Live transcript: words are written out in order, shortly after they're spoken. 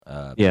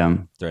Yeah.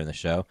 during the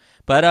show.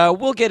 But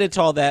we'll get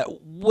into all that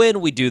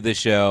when we do the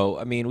show.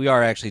 I mean, we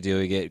are actually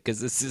doing it because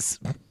this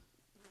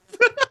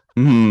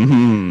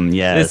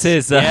Yes.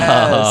 is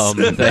Yes.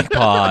 the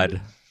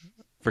pod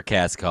for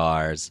Cast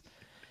Cars.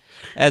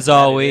 As That it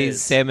always,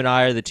 is. Sam and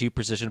I are the two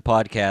precision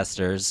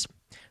podcasters.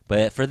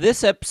 But for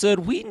this episode,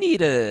 we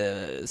need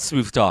a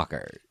smooth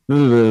talker.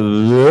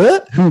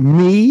 Who,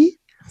 me?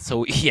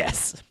 So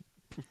yes,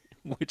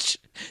 which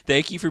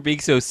thank you for being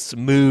so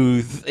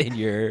smooth in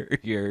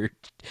your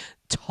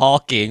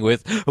talking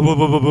with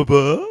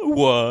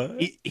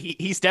what.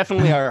 He's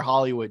definitely our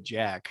Hollywood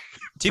Jack.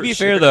 To for be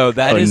sure. fair, though,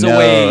 that Oh, is a no.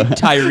 way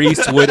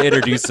Tyrese would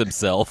introduce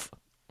himself.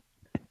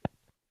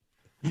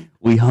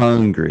 We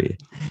hungry.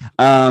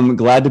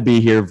 Glad to be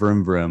here,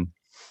 vroom vroom.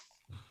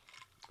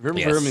 Vroom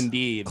Yes. vroom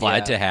indeed.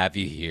 Glad to yeah. have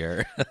you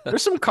here.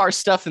 There's some car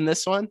stuff in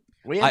this one.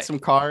 We had some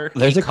car.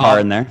 There's a He car called-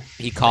 in there.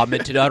 He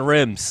commented on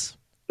rims,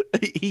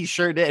 He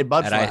sure did.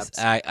 Mud and flaps.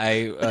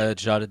 I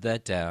jotted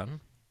that down.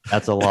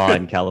 That's a law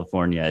in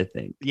California, I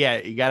think. Yeah,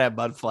 you gotta have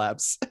mud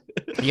flaps.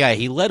 Yeah,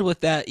 he led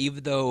with that,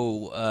 even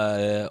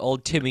though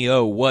old Timmy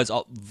O was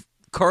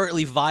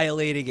currently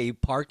violating a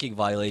parking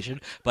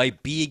violation by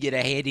being in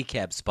a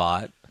handicap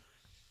spot.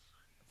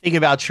 Think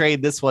about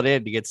trading this one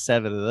in to get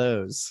 7 of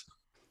those.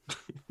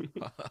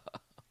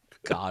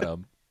 Got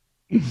him.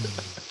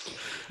 It's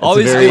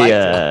Always a very,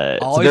 good-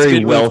 it's a always very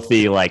good with-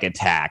 wealthy like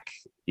attack,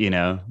 you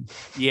know.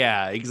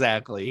 Yeah,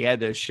 exactly. He had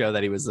to show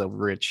that he was a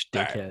rich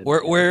All right, dickhead.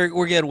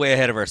 we're getting way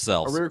ahead of Are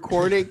ourselves. we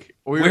recording?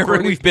 Are we We've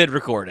recording? been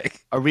recording.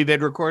 Are we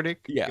been recording?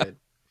 Yeah. Good.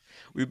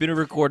 We've been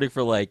recording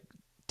for like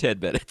 10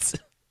 minutes.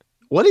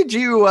 What did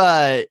you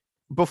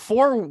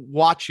before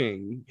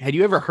watching? Had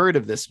you ever heard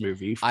of this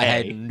movie? I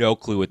had no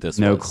clue what this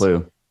No was.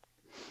 clue.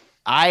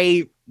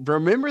 I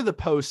remember the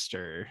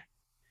poster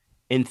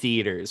in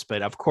theaters,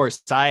 but of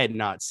course I had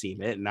not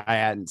seen it, and I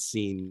hadn't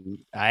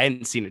seen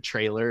a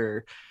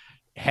trailer.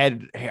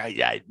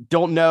 I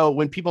don't know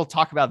when people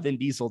talk about Vin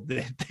Diesel.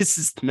 This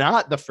is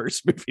not the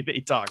first movie they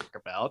talk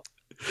about.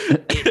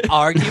 It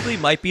arguably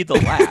might be the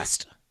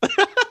last.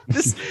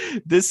 This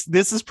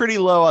is pretty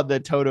low on the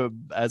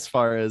totem as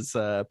far as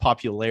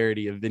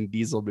popularity of Vin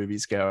Diesel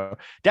movies go.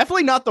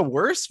 Definitely not the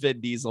worst Vin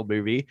Diesel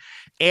movie,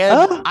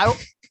 and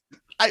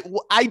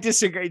I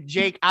disagree,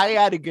 Jake. I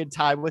had a good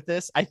time with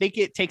this. I think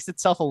it takes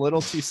itself a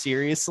little too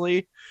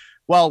seriously.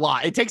 Well, a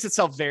lot. It takes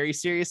itself very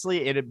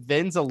seriously, and it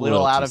Vin's a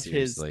little out too of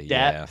his seriously,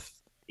 depth.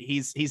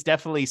 He's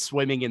definitely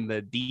swimming in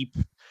the deep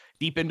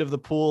end of the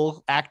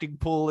pool, acting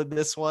pool in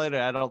this one.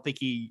 I don't think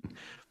he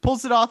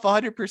pulls it off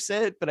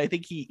 100%, but I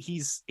think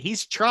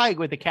he's trying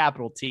with a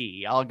capital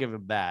T. I'll give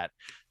him that.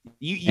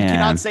 You Yeah.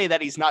 cannot say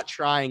that he's not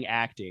trying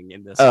acting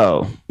in this.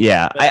 Oh,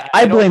 yeah. But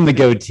I don't blame the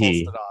think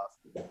he goatee. pulls it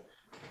off.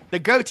 The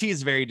goatee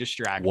is very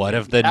distracting. One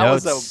of the that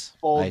notes was a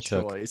bold I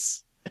took.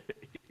 choice.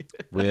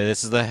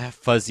 This is the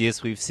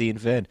fuzziest we've seen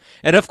Vin.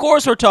 And of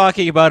course, we're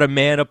talking about A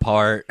Man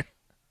Apart.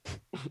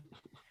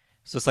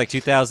 So it's like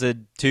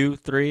 2002,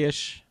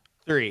 3-ish,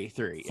 Three.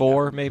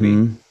 4 maybe,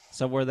 Mhm.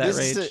 somewhere in that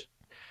This range.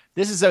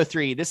 This is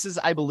 03. This is,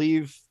 I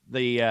believe,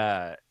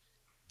 the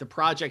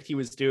project he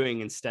was doing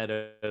instead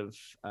of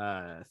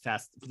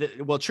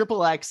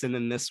Triple X, and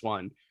then this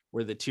one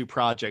were the two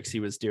projects he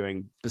was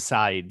doing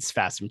besides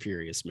Fast and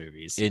Furious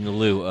movies. In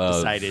lieu of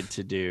Decided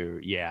to do,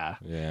 yeah.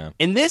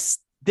 And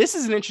This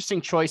is an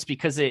interesting choice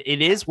because it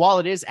is, while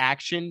it is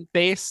action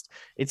based,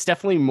 it's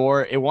definitely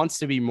more, it wants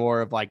to be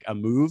more of like a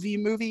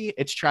movie.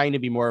 It's trying to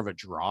be more of a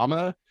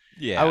drama,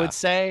 yeah, I would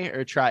say,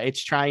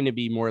 it's trying to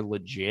be more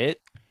legit.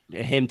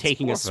 Him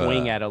taking more a of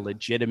swing a- at a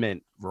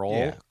legitimate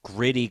role.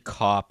 gritty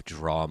cop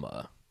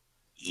drama.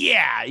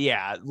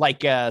 Yeah.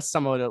 Like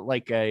somewhat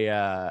like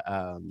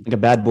a Like a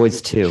Bad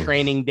Boys 2.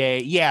 Training Day.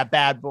 Yeah,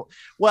 bad boy.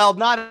 Well,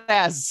 not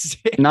as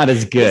Not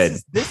as good.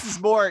 This is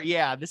more,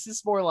 this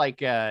is more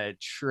like a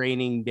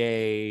Training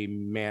Day,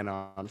 Man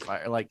on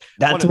Fire. Like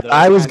That's one of what those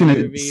I was kind of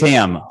gonna. movies.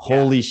 Sam, Yeah.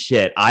 holy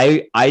shit!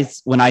 I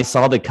when I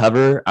saw the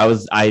cover,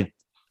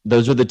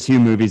 those are the two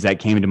movies that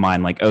came to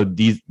mind. Like, oh,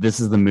 this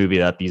is the movie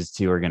that these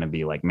two are gonna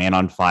be, like Man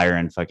on Fire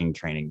and fucking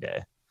Training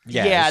Day.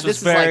 Yeah, was this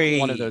is very like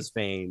one of those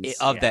veins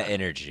of yeah. that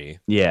energy.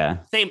 Yeah,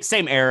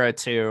 Same era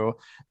too.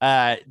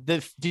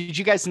 Did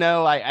you guys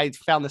know? I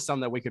found this on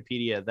the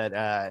Wikipedia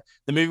that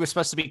the movie was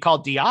supposed to be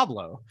called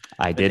Diablo,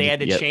 I but did. they had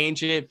to yep.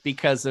 change it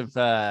because of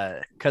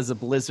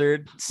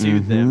Blizzard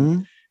sued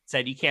them. Mhm.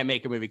 Said you can't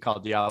make a movie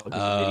called Diablo.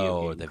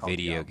 Oh, the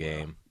video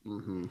game.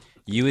 Mm-hmm.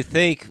 You would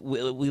think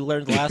we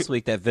learned last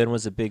week that Vin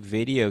was a big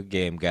video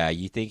game guy.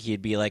 You think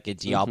he'd be like a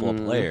Diablo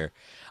Mhm. player.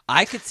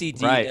 I could see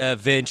Right.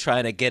 Vin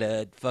trying to get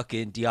a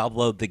fucking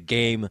Diablo the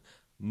game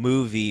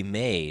movie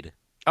made.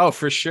 Oh,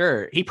 for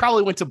sure. He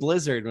probably went to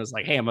Blizzard and was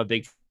like, "Hey, I'm a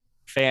big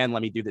fan.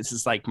 Let me do this. This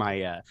is like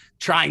my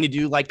trying to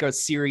do like a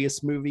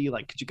serious movie.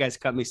 Like, could you guys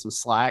cut me some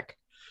slack?"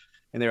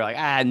 And they were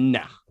like,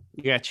 no,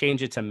 you gotta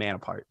change it to Man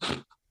Apart."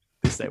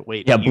 They said,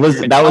 "Wait, Yeah, you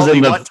Blizzard- gonna that was tell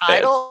in me the- what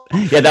title?"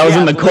 Yeah, that was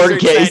in the court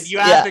Blizzard said, case. you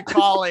have Yeah. to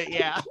call it.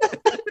 Yeah.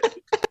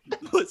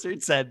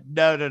 Blizzard said,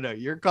 "No.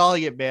 You're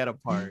calling it Man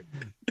Apart."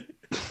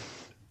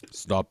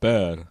 It's not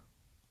bad.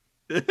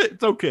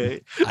 It's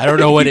okay. I don't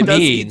know what it He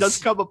means. does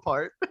come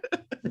apart.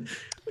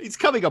 He's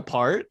coming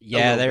apart.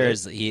 Yeah, there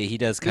is. He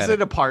does He's kind in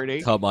a of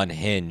party. come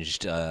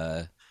unhinged.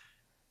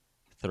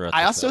 Throughout.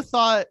 I the also film.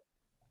 thought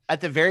at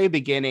the very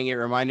beginning, it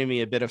reminded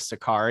me a bit of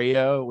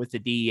Sicario with the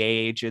DEA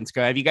agents.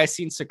 Have you guys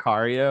seen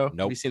Sicario? Have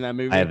Nope. you seen that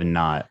movie? I have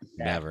not.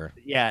 Never.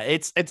 Yeah,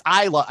 it's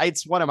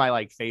one of my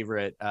like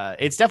favorite.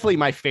 It's definitely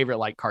my favorite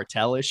like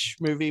cartelish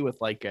movie with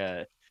like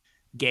a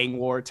gang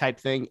war type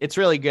thing. It's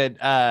really good.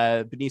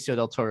 Benicio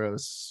del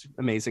Toro's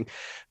amazing,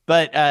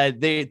 but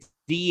the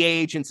DEA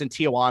agents in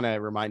Tijuana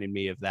reminded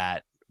me of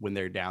that when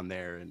they're down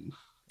there and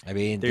I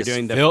mean, they're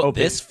doing the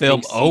this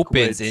film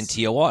opening opens in sequence.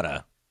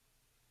 Tijuana.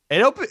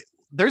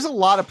 There's a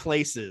lot of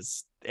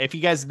places. If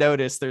you guys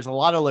notice, there's a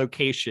lot of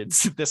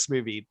locations in this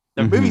movie.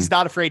 The Mhm. movie's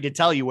not afraid to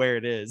tell you where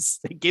it is.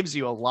 It gives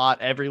you a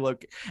lot. Every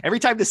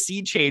time the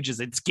scene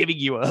changes, it's giving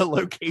you a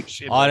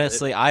location. with it.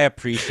 Honestly, I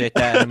appreciate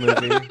that in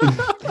a movie.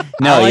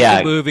 No, I like yeah.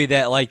 a movie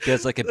that like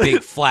does like a big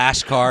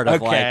flashcard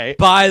of Okay. like,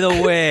 by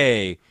the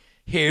way,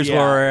 here's Yeah.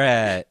 where we're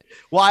at.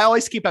 Well, I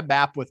always keep a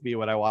map with me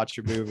when I watch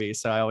a movie,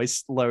 so I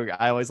always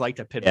like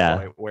to pinpoint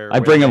Yeah. where. I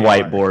where bring a they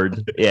are.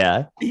 whiteboard.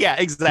 Yeah. Yeah,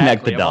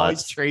 exactly. the I'm always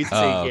dots. tracing.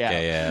 Oh, yeah.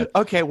 okay, yeah.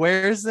 Okay,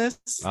 where is this?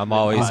 I'm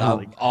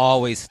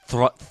always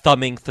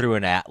thumbing through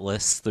an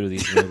atlas through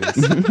these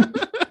movies.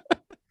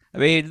 I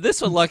mean,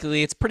 this one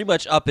luckily it's pretty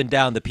much up and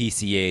down the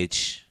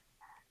PCH.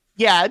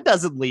 Yeah, it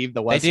doesn't leave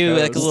the They West do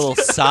Coast. like a little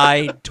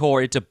side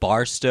tour into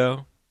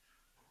Barstow.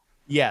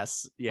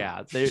 Yes,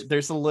 yeah.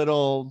 There's a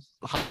little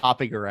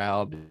hopping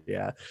around.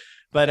 Yeah,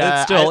 but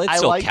It's still I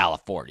like,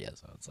 California,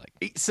 so it's like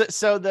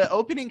so the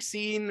opening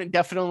scene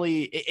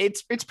definitely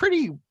it's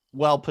pretty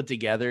well put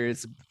together.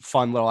 It's a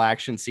fun little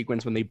action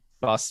sequence when they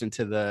bust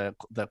into the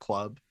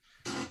club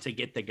to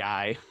get the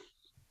guy.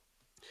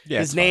 yeah,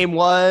 His it's name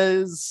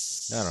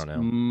was I don't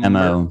know.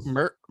 Memo.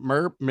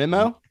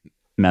 Memo.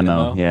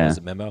 Memo. Yeah. Is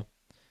it Memo?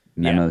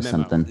 Memo Memo.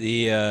 something.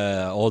 The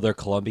older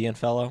Colombian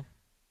fellow.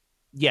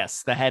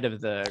 Yes, the head of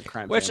the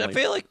crime Which family. I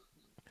feel like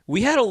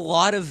we had a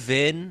lot of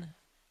Vin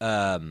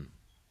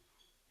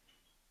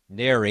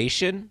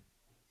narration,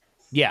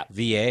 Yeah,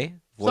 VA,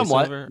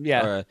 Somewhat, voiceover.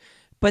 yeah.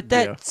 But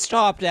that Yeah.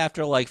 stopped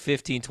after like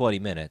 15, 20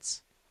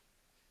 minutes.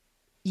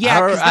 yeah.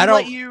 don't- 'Cause I they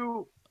let don't-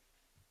 you.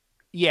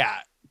 Yeah,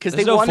 because they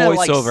There's no want to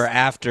like. voiceover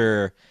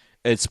after.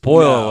 It's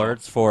spoiler No.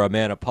 alerts for A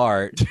Man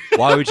Apart.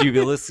 Why would you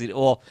be listening?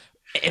 Well,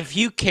 if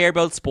you care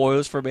about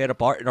spoilers for A Man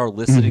Apart and are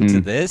listening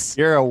to Mhm. this,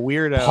 You're a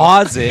weirdo.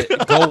 pause it,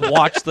 go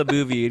watch the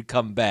movie, and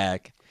come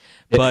back.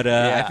 But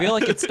Yeah. I feel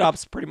like it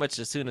stops pretty much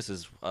as soon as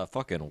his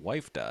fucking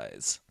wife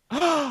dies.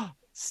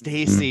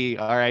 Stacy,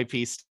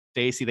 R.I.P.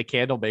 Stacy, the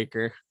candle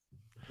maker.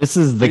 This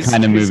is the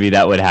kind of movie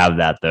that would have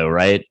that, though,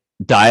 right?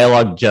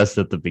 Dialogue just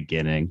at the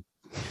beginning.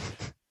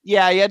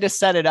 Yeah, you had to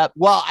set it up.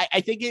 Well,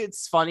 I think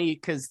it's funny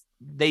because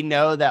they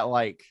know that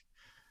like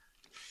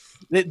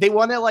they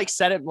want to like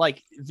set it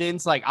like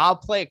Vin's like, I'll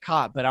play a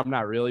cop, but I'm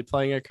not really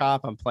playing a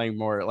cop. I'm playing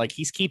more like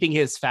he's keeping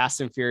his Fast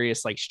and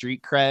Furious like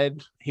street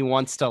cred. He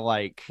wants to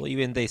like Well,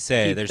 even they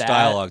say Keep there's that.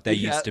 dialogue that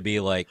Yeah. used to be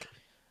like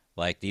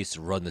they used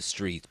to run the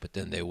streets, but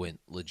then they went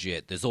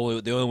legit. The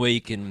only way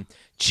you can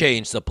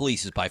change the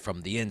police is by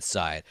from the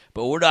inside.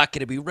 But we're not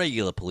going to be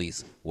regular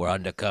police. We're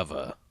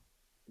undercover.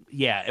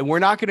 yeah, and we're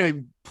not going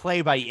to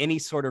play by any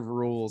sort of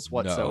rules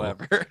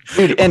whatsoever.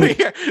 Dude, and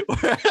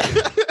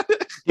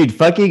dude,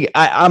 fucking,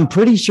 I'm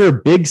pretty sure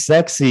Big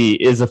Sexy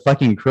is a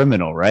fucking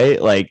criminal,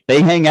 right? Like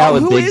they hang out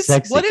with who Big is-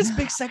 Sexy. What is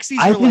Big Sexy's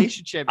I think-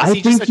 relationship? Is I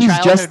he think just a he's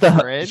just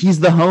childhood friend? he's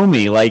the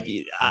homie. Like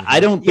I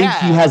don't think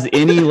he Yeah. has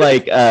any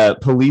like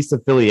police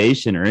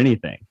affiliation or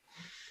anything.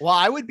 Well,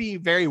 I would be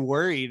very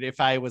worried if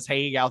I was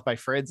hanging out with my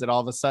friends and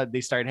all of a sudden they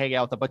started hanging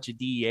out with a bunch of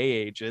DEA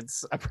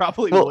agents. I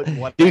probably Well, wouldn't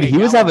want to dude, he hang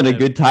was out having a with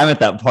them. good time at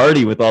that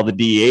party with all the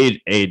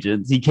DEA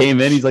agents. He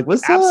came in, he's like,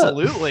 "What's up?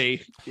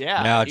 Absolutely.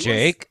 Yeah. Now, he was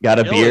Jake, Got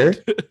a chilling. beer?"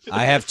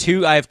 I have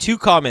two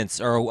comments,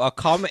 or a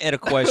comment and a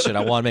question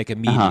I want to make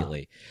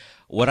immediately.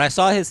 When I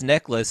saw his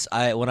necklace,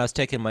 when I was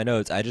taking my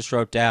notes, I just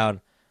wrote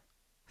down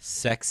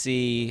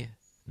 "sexy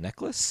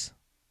necklace."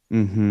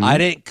 Mhm. I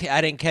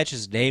didn't catch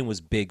his name was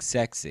Big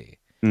Sexy.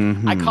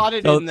 Mhm. I caught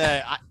it So- in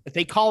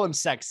they call him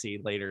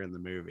sexy later in the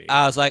movie.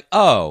 I was like,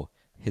 oh,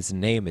 his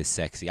name is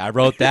Sexy. I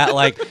wrote that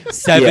like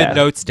 7 Yeah.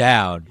 notes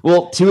down.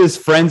 Well, to his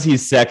friends,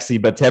 he's sexy,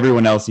 but to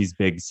everyone else, he's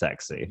Big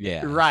Sexy.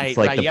 Yeah. right, it's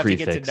like right. the You have to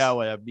get prefix. to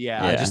know him.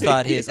 Yeah. I Yeah. just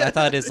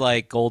thought his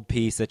like gold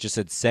piece that just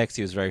said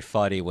sexy was very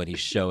funny when he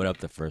showed up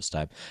the first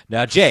time.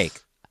 Now,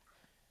 Jake,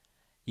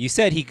 you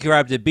said he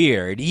grabbed a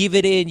beer, and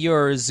even in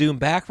your Zoom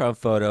background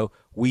photo,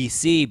 we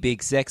see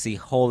Big Sexy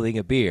holding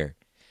a beer.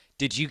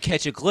 Did you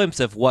catch a glimpse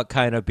of what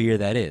kind of beer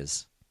that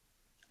is?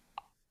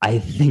 I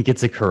think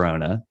it's a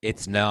Corona.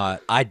 It's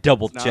not. I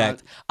double It's not.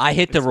 checked. I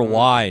hit the It's not.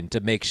 rewind to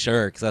make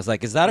sure because I was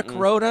like, is that a Mm-mm.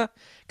 Corona?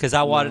 Because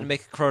I wanted No. to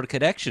make a Corona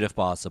connection if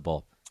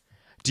possible.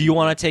 Do you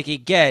want to take a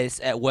guess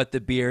at what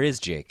the beer is,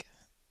 Jake?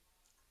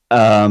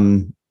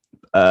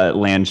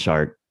 Land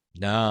Shark.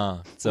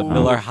 No, it's a Ooh.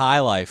 Miller High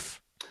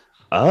Life.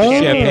 Oh,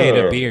 Champagne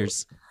of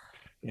beers.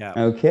 Yeah.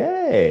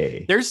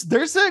 Okay.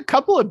 There's a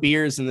couple of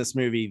beers in this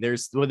movie.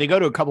 They go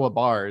to a couple of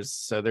bars.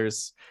 So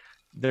there's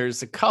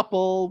a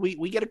couple.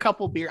 We get a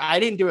couple beer. I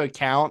didn't do a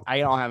count. I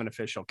don't have an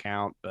official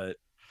count, but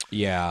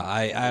Yeah,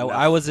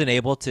 I wasn't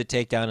able to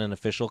take down an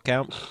official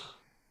count.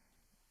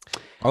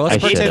 Or let's I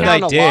pretend should've. I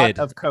count a did.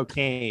 lot of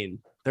cocaine.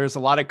 There's a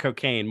lot of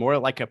cocaine, more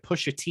like a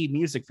Pusha T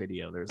music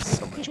video. There's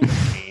so much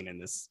cocaine in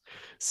this.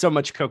 So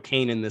much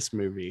cocaine in this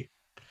movie.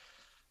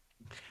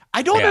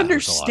 I don't Yeah,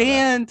 there's a lot of that.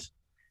 understand.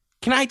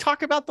 Can I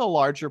talk about the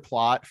larger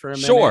plot for a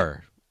minute?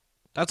 Sure.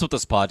 That's what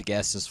this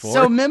podcast is for.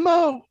 So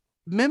Memo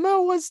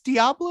was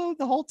Diablo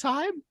the whole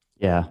time.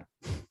 Yeah.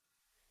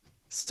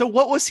 So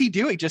what was he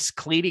doing? Just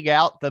cleaning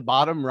out the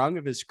bottom rung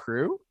of his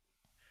crew?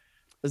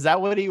 Is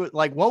that what he was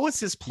like? What was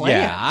his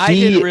plan? Yeah, I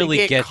He- didn't really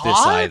Get get this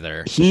caught?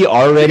 either. He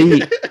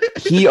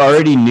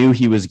already knew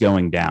he was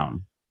going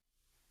down.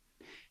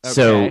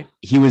 So Okay.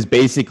 he was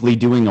basically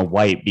doing a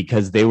wipe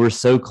because they were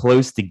so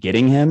close to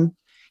getting him.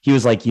 He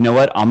was like, you know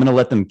what? I'm going to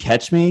let them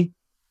catch me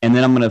and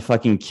then I'm going to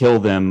fucking kill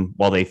them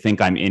while they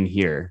think I'm in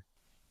here.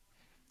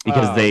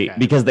 Because Oh, they okay.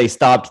 because they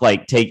stopped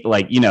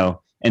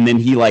and then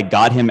he like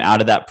got him out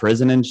of that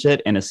prison and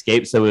shit and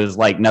escaped. So it was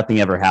like nothing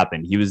ever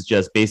happened. He was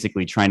just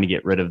basically trying to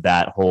get rid of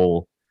that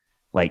whole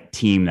like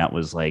team that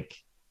was like,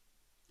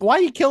 Why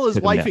you kill his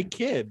Took him wife down. and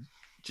kid?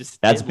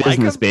 Just that's didn't like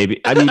business, him?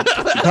 baby. I mean, he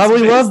That's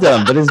probably loved business.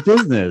 them, but it's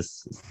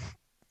business.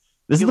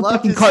 This He is the loved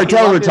fucking his- he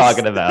cartel we're loved his-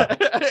 talking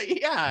about.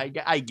 Yeah,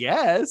 I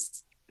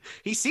guess.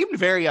 He seemed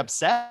very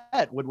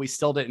upset when we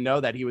still didn't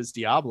know that he was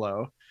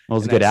Diablo. Well,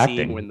 it's in good that scene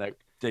acting. When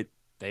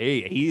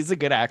he's a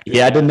good actor. He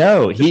had to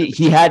know.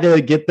 He had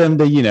to get them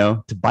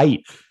to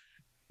bite.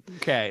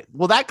 Okay.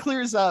 Well, that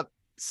clears up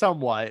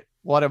somewhat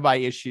one of my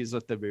issues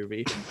with the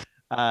movie.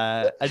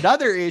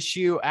 Another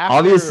issue after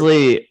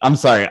Obviously, I'm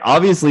sorry.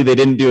 Obviously, they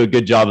didn't do a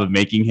good job of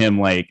making him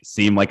like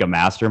seem like a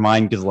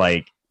mastermind because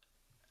like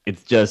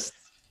it's just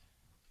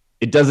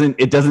it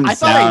doesn't I thought I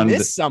sound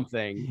missed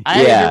something. I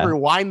had to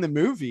rewind the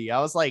movie.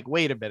 I was like,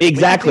 wait a minute.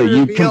 exactly. When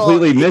You did they reveal-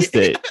 completely missed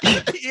it.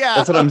 Yeah.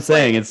 That's what I'm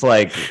saying. It's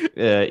like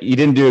you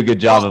didn't do a good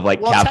job of like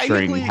Well,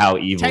 capturing how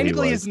evil he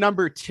Technically, was. his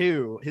number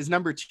two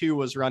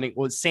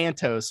was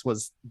Santos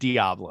was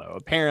Diablo.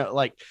 Apparently,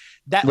 like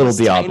that Little was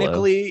Diablo.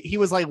 technically he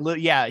was like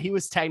he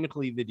was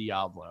technically the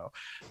Diablo,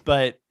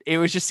 but it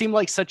was just seemed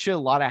like such a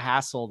lot of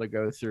hassle to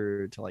go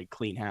through to like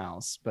clean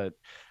house. But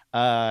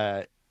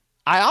I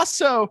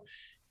also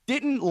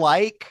didn't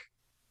like.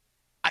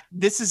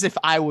 This is if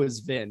I was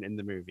Vin in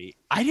the movie.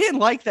 I didn't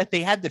like that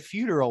they had the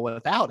funeral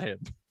without him.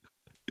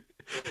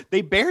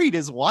 They buried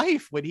his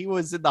wife when he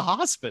was in the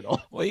hospital.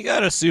 Well, you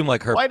gotta assume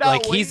like Why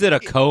not he's wait? in a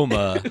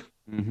coma,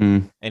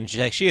 Mhm. and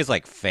she has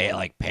like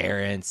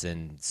parents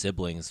and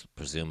siblings,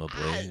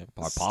 presumably,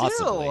 or possibly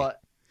Still,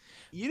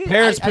 you didn't-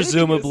 parents, I think he was-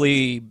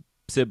 presumably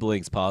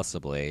siblings,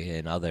 possibly,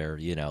 and other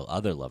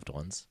loved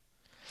ones.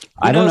 Who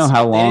I don't know knows?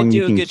 how They didn't long do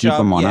you a can good keep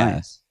job- him on yeah.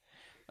 ice.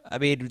 I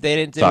mean, they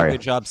didn't do Sorry. a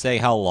good job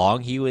saying how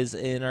long he was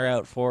in or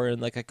out for in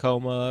like a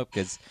coma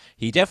because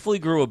he definitely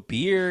grew a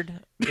beard.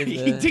 In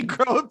He the- did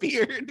grow a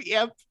beard.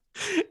 Yep,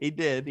 he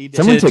did. He did.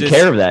 Someone To took just-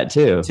 care of that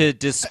too. to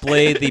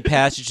display the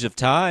passage of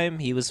time.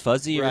 He was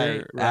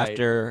fuzzier Right.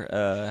 after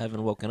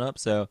having woken up.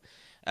 So,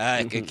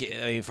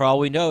 Mhm. I mean, for all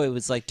we know, it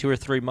was like 2 or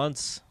 3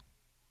 months.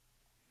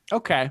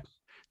 Okay,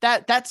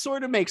 that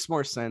sort of makes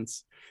more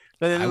sense.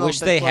 But then I the- wish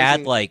the they had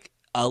closing- like.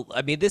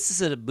 I mean, this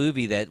is a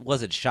movie that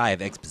wasn't shy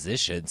of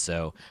exposition,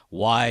 so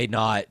why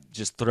not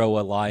just throw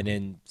a line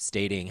in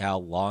stating how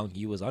long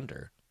he was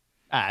under?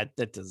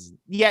 that doesn't.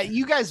 Yeah,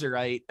 you guys are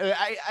right.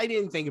 I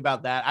didn't think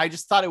about that. I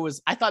just thought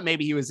I thought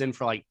maybe he was in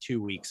for like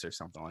 2 weeks or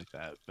something like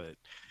that. But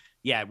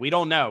yeah, we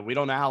don't know. We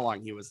don't know how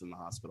long he was in the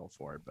hospital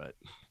for. But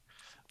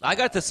I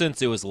got the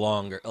sense it was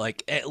longer,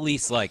 like at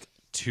least like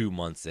 2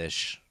 months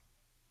ish.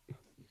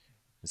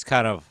 It's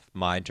kind of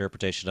my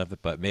interpretation of it,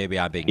 but maybe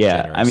I'm being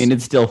Yeah, generous. I mean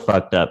it's still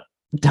fucked up.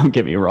 Don't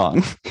get me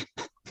wrong.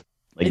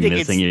 Like I think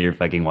missing your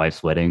fucking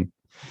wife's wedding.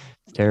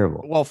 It's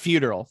terrible. well,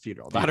 funeral,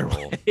 not a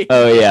Funeral. wedding.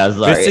 Oh yeah,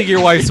 sorry. missing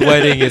your wife's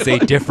wedding is a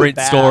different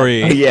Bad.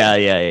 story.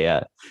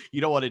 yeah. You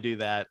don't want to do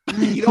that.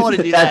 You don't want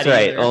to do that. That's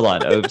right. either. Hold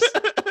on. Oops.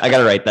 I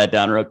gotta write that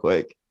down real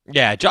quick.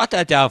 Yeah, jot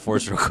that down for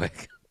us real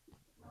quick.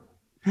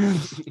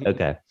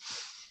 Okay.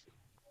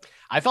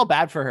 I felt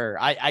bad for her.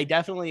 I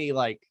definitely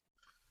like.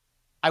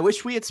 I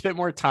wish we had spent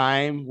more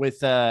time with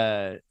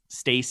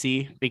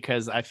Stacy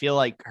because I feel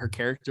like her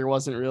character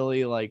wasn't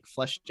really like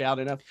fleshed out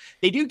enough.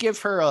 They do give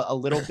her a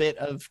little bit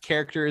of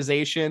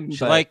characterization. She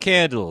but like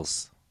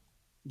candles.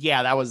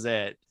 yeah, that was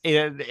it.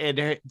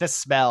 The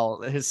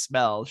smell, his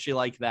smell, she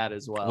liked that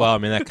as well. Well, I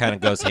mean that kind of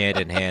goes hand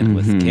in hand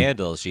with Mhm.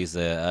 candles. She's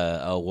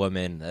a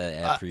woman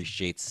that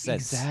appreciates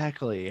scents.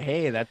 exactly.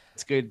 Hey,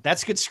 that's good.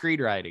 That's good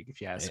screenwriting, if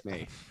you ask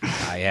me.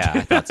 Yeah,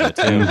 I thought so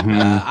too.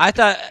 Mhm. I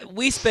thought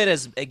we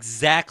spent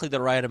exactly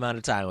the right amount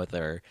of time with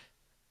her.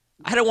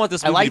 I don't want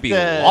this I movie like to be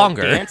the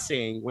longer.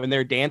 dancing when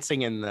they're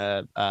dancing in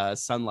the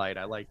sunlight.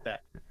 I like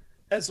that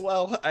as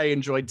well. I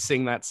enjoyed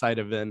seeing that side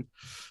of Vin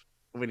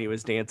when he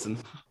was dancing.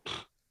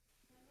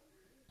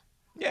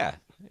 Yeah,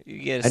 you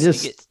get I you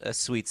just- get a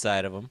sweet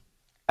side of him.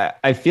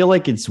 I feel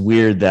like it's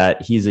weird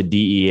that he's a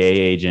DEA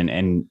agent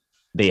and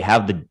they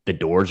have the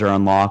doors are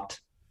unlocked.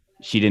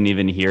 She didn't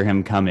even hear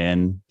him come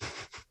in.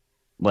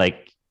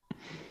 Like,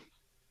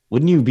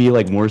 wouldn't you be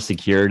like more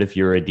secured if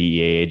you're a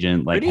DEA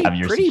agent? Like, have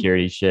your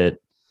security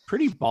shit.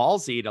 Pretty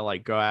ballsy to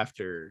like go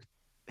after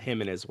him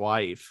and his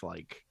wife,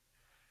 like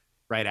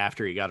right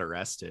after he got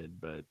arrested.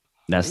 But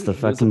that's the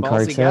fucking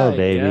cartel,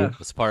 baby. Yeah. It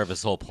was part of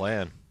his whole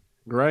plan.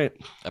 Right.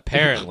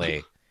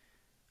 Apparently.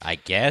 I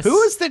guess. Who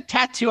was the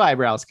tattoo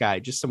eyebrows guy?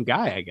 Just some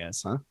guy, I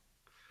guess, huh?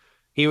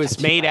 He was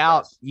tattoo made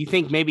eyebrows. Out. You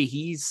think maybe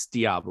he's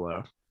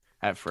Diablo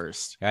at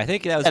first? I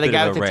think that was a bit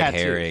of a red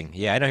herring.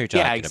 Yeah, I know who you're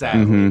talking about.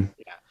 Exactly. Mm-hmm.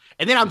 Yeah.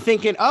 And then I'm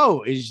thinking,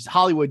 oh, is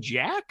Hollywood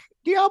Jack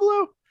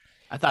Diablo?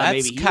 I thought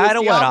that's maybe kind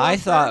of what I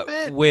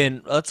thought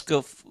when let's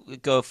go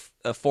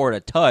forward a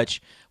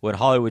touch when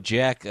Hollywood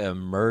Jack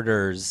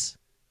murders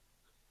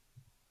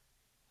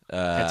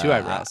tattoo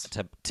eyebrows.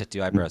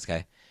 Tattoo eyebrows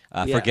guy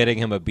for getting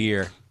him a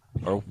beer.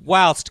 Or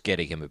whilst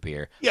getting him a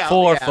beer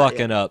for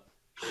fucking up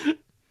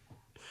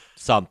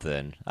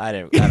something. I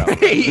don't know.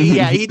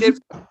 Yeah, he did.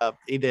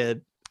 He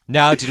did.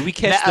 Now, did we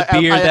catch the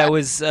beer that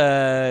was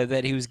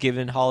that he was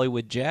giving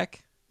Hollywood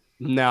Jack?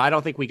 No, I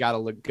don't think we got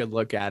a good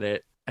look at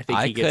it. I think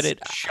he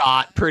gets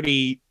shot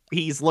pretty.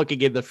 He's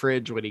looking in the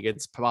fridge when he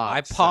gets popped.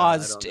 I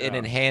paused and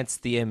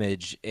enhanced the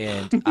image,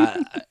 and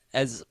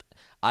as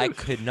I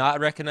could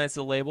not recognize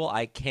the label,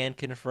 I can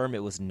confirm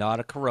it was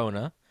not a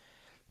Corona.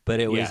 But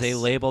it was a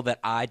label that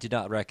I did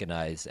not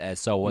recognize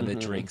as someone that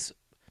drinks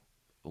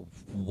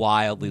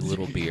wildly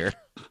little beer.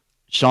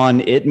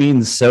 Sean, it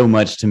means so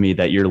much to me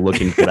that you're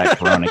looking for that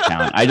Corona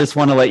count. I just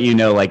want to let you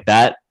know, like,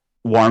 that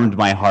warmed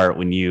my heart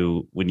when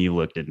you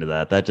looked into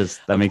that.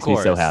 That makes me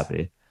so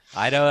happy.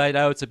 I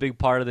know it's a big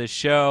part of this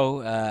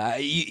show.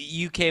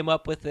 You came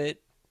up with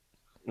it.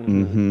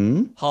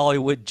 Mm-hmm.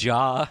 Hollywood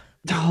Jaw.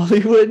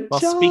 Hollywood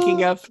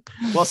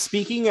Jaw.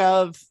 Speaking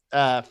of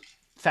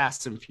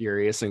Fast and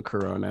Furious and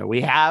Corona, we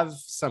have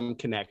some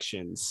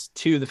connections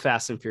to the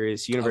Fast and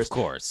Furious universe. Of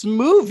course.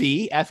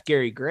 Movie F.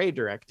 Gary Gray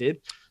directed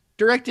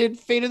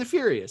Fate of the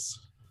Furious.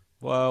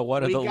 Well,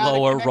 one of the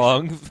lower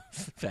rung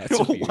Fast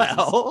and Furious.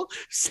 Well,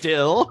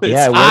 still.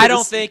 I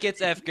don't think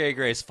it's F. Gary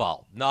Gray's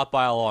fault. Not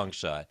by a long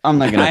shot. I'm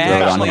not going to throw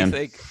it on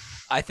him.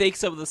 I think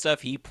some of the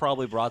stuff he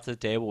probably brought to the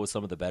table was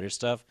some of the better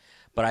stuff.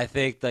 But I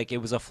think like it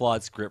was a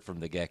flawed script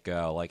from the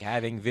get-go. Like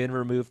having Vin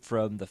removed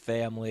from the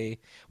family.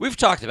 We've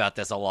talked about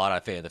this a lot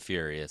on Fate of the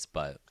Furious,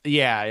 but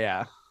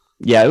yeah.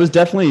 It was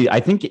definitely.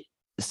 I think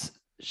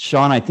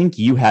Sean. I think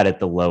you had it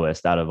the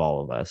lowest out of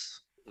all of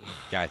us.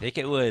 Yeah, I think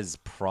it was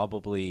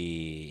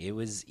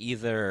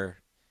either,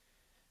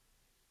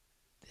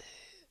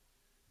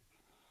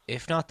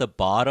 if not the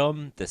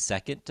bottom, the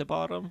second to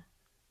bottom.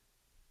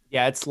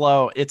 Yeah, it's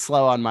low. It's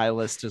low on my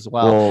list as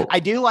well. I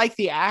do like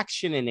the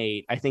action in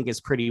 8. I think is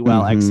pretty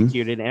well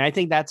executed, and I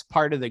think that's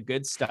part of the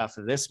good stuff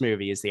of this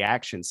movie is the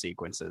action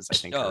sequences. I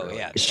think. Oh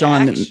yeah,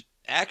 Sean,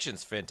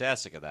 action's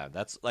fantastic at that.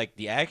 That's like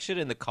the action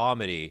and the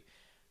comedy.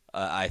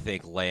 I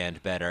think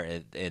land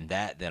better in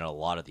that than a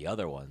lot of the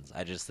other ones.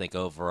 I just think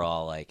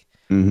overall, like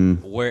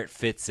where it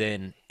fits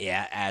in,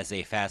 as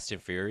a Fast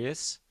and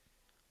Furious.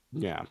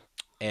 Yeah,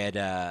 and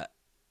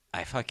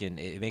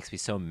it makes me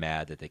so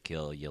mad that they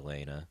kill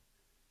Yelena.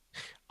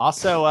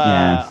 Also,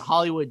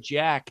 Hollywood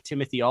Jack,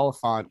 Timothy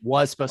Oliphant,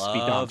 was supposed to be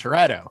Dom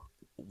Toretto.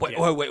 Wait,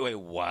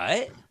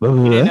 what?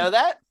 You didn't know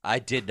that? I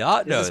did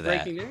not know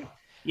that.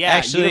 Yeah,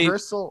 actually,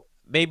 Universal.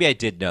 Maybe I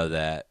did know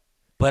that,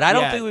 but I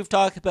don't think we've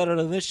talked about it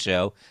on this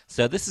show,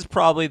 so this is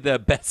probably the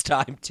best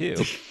time too.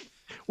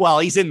 Well,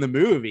 he's in the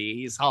movie.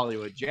 He's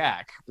Hollywood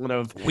Jack. One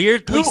of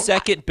weirdly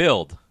second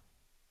build.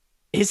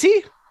 Is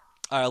he?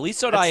 At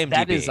least on IMDb.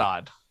 That is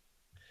odd.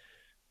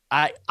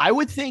 I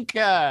would think.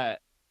 I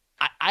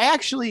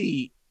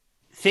actually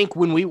think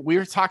when we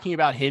were talking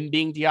about him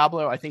being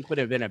Diablo, I think would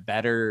have been a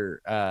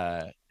better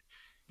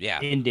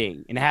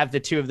ending, and have the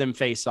two of them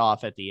face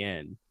off at the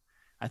end.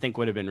 I think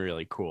would have been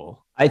really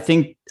cool. I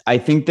think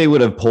they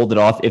would have pulled it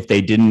off if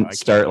they didn't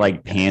start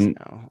like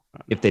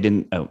if they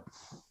didn't. Oh,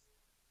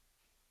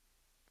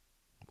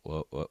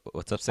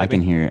 what's up, Sam?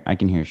 I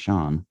can hear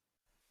Sean.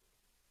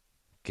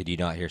 Could you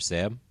not hear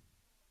Sam?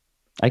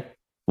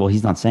 Well,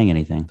 he's not saying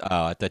anything.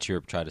 Oh, I thought you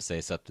were trying to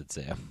say something,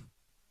 Sam.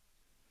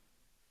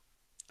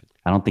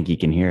 I don't think he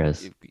can hear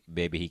us.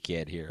 Maybe he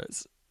can't hear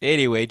us.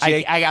 Anyway,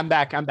 Jake. I'm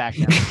back. I'm back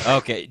now.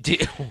 Okay.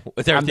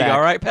 Is everything all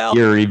right, pal?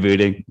 You're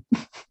rebooting.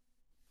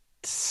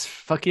 It's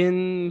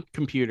fucking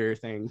computer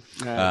thing.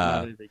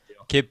 Not a big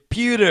deal.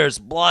 Computers,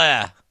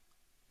 blah.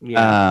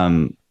 Yeah.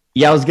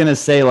 I was going to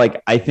say,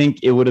 like, I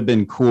think it would have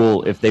been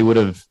cool if they would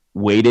have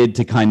waited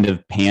to kind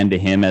of pan to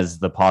him as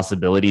the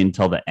possibility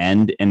until the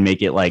end and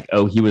make it like,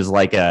 oh, he was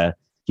that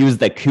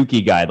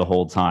kooky guy the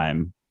whole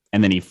time.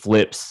 And then he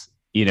flips,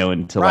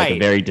 into like a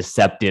very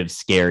deceptive,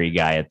 scary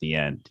guy at the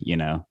end,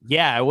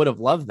 Yeah, I would have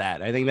loved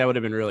that. I think that would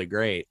have been really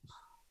great.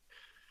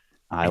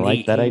 I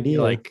like that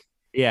idea.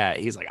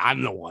 He's like,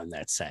 I'm the one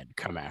that said,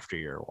 come after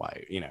your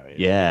wife,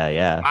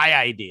 Yeah. My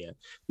idea.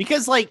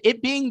 Because like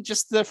it being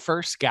just the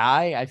first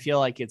guy, I feel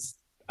like it's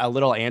a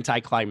little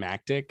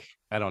anticlimactic.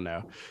 I don't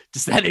know.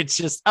 Just that it's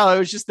just it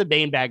was just the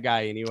main bad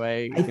guy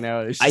anyway. You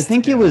know, it's I just,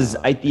 think it was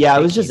it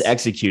was just he's-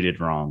 executed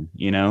wrong,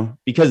 you know,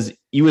 because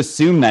you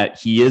assume that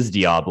he is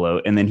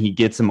Diablo and then he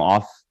gets him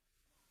off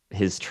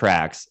his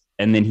tracks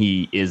and then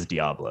he is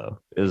Diablo.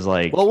 It was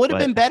like, well, it would have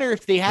what? been better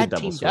if they had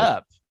double teamed sword.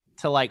 up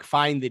to like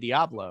find the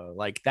Diablo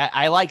like that.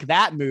 I like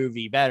that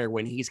movie better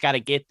when he's got to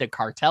get the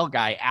cartel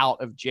guy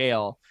out of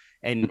jail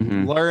and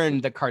Mhm. learn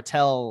the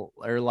cartel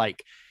or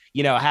like,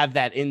 you know, have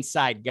that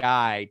inside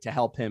guy to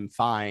help him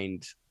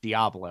find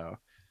Diablo.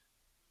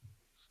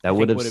 That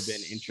Would would have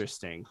been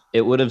interesting.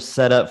 It would have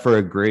set up for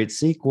a great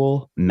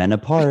sequel, Men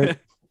Apart.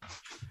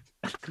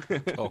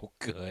 Oh,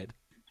 good.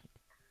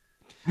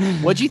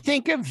 What'd you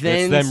think of It's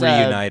Vin's them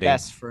reuniting.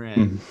 best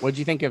friend? What'd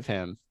you think of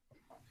him?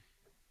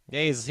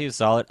 Yeah, he was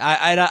solid.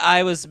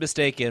 I was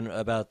mistaken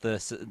about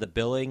the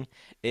billing.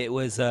 It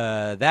was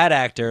that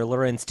actor,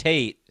 Lorenz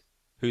Tate,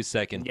 who's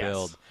second Yes.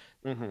 build.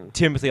 Mm-hmm.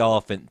 Timothy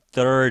Olyphant,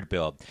 third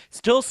build.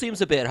 Still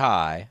seems a bit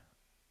high.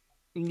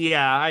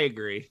 Yeah, I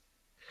agree.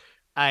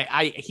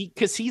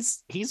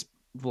 He's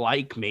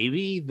like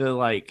maybe the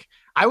like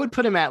I would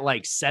put him at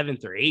like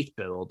 7th or 8th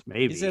build,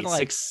 maybe He's in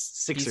like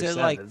six he's or in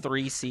 7. like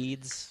 3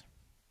 seeds.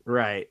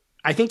 Right.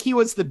 I think he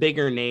was the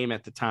bigger name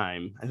at the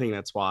time. I think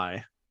that's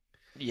why.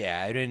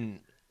 Yeah, I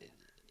didn't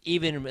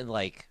even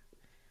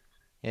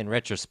in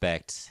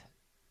retrospect,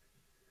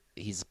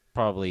 he's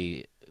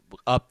probably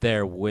up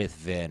there with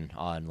Vin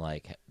on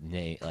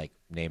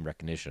name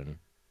recognition.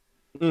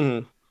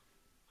 Mm-hmm.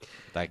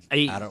 Like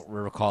I don't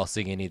recall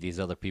seeing any of these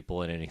other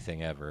people in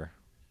anything ever.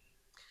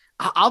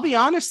 I'll be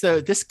honest though,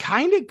 this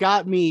kind of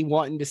got me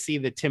wanting to see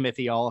the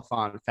Timothy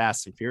Olyphant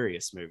Fast and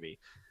Furious movie.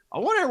 I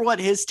wonder what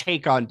his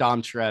take on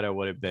Dom Toretto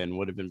would have been.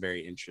 Would have been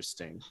very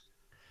interesting.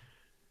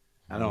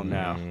 I don't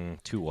know.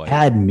 Too white.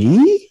 Had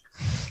me?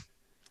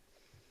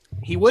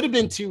 He would have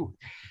been too.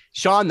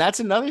 Sean, that's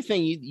another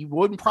thing. You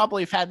wouldn't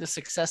probably have had the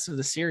success of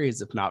the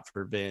series if not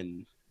for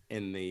Vin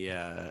in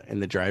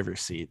the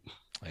driver's seat.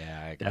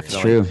 Yeah, I agree. That's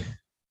true.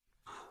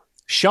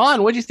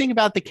 Sean, what do you think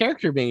about the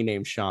character being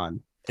named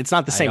Sean? It's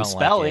not the I same don't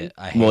spelling. Like it.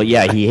 I hate Well, it.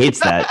 yeah, he hates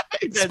that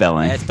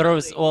spelling. It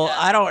throws. Well,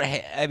 I don't.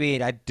 I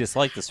mean, I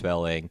dislike the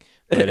spelling,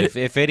 but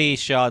if any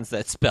Sean's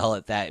that spell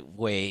it that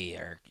way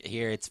or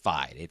here, it's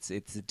fine. It's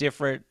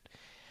different.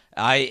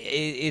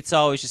 It's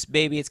always just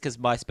maybe it's because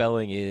my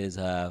spelling is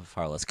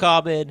far less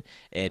common,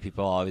 and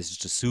people always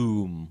just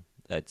assume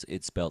that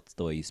it's spelled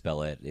the way you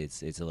spell it.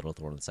 It's a little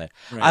thorn in the side.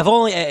 Right. I've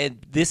only.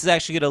 This is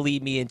actually going to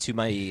lead me into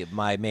my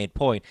main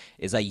point.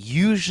 Is I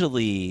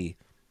usually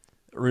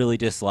really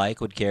dislike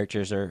when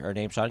characters are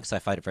named Sean because I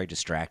find it very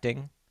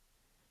distracting.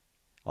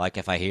 Like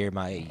if I hear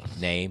my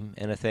name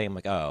in a thing, I'm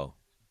like, oh.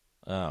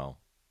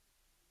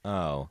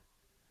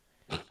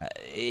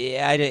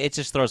 Yeah, it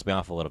just throws me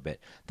off a little bit.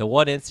 The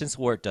one instance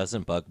where it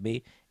doesn't bug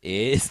me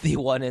is the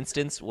one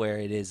instance where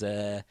it is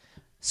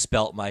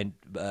spelt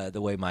the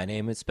way my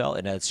name is spelled,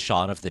 and it's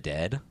Shaun of the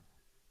Dead.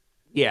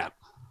 Yeah,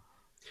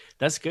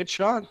 that's good,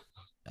 Sean.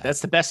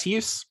 That's the best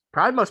use.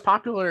 Probably most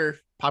popular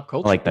pop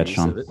culture. I like that, use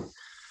Sean. of it.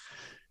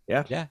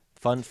 Yeah. Yeah,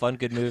 fun,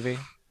 good movie.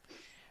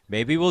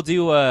 Maybe we'll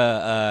do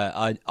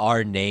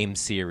our name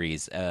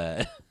series.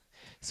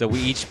 So we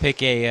each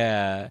pick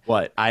a.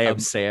 What? I am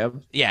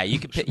Sam. Yeah, you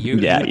can pick. Yeah, you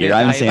you're pick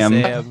I'm I Sam.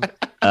 Am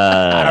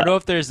I don't know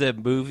if there's a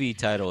movie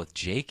title with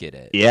Jake in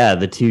it. Yeah,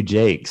 the two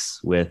Jakes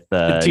with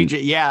Yeah.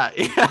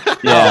 Oh,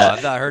 yeah.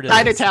 I've not heard of this.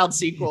 Chinatown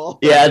sequel.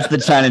 Yeah, it's the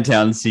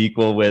Chinatown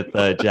sequel with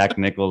Jack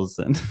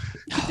Nicholson.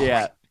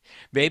 Yeah.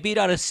 Maybe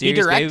not a He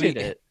series. directed maybe,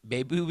 it.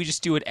 Maybe we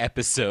just do an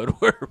episode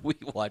where we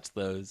watch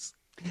those.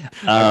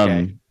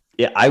 Okay.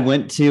 Yeah, I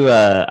went to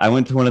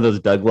one of those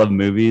Doug Love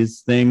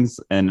Movies things,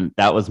 and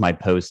that was my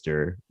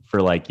poster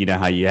for like, you know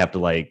how you have to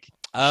like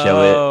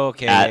show it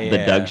okay, at the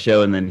yeah. Doug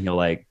show, and then he'll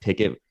like pick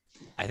it.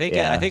 I think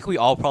Yeah. I think we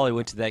all probably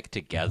went to that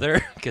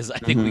together because I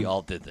think we Mhm.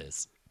 all did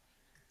this.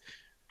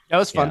 That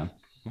was fun.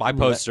 My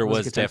poster That was a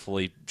was good time.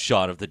 definitely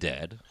Shaun of the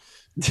Dead.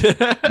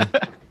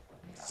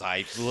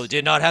 I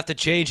did not have to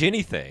change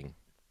anything.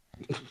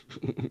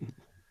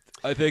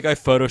 I think I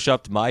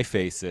photoshopped my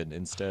face in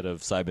instead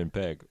of Simon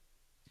Pegg.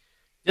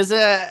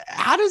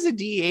 How does a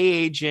DA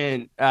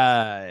agent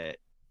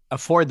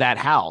afford that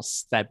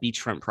house, that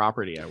beachfront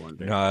property? I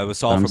wonder. No, it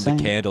was all I'm from saying.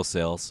 the candle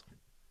sales.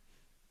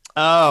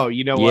 Oh,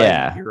 you know what?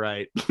 Yeah. You're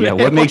right. Yeah,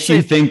 what makes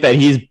you think that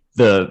he's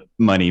the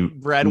money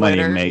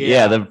Breadwinner? maker? Yeah.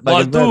 Yeah, the But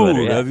fucking breadwinner,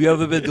 dude, yeah. have you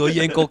ever been to a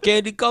Yanko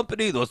Candy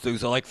Company? Those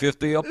things are like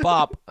 50 a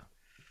pop.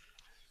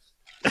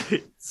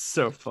 It's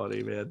so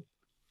funny, man.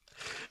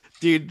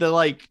 Dude,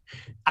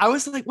 I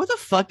was like, what the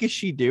fuck is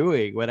she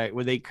doing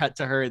when they cut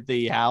to her at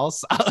the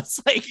house? I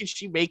was like, is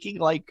she making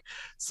like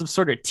some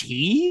sort of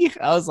tea?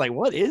 I was like,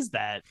 what is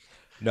that?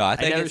 No, I I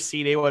think never it's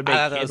seen anyone make I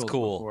thought that was candles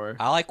cool. before.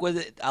 I like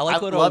when I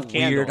when a love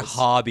weird candles.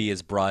 hobby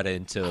is brought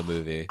into a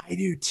movie. I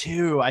do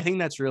too. I think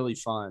that's really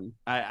fun.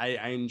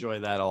 I enjoy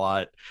that a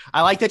lot.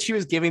 I like that she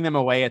was giving them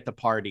away at the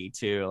party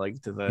too,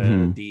 like to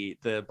Mhm.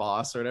 the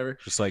boss or whatever.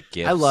 Just like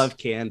gifts. I love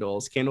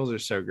candles. Candles are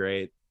so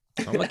great.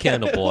 I'm a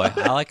candle boy.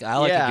 I like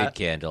Yeah. a good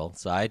candle,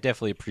 so I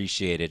definitely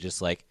appreciate it. Just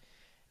like,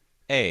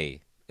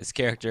 hey, this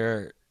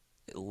character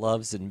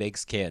loves and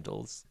makes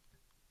candles.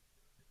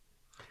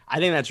 I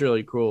think that's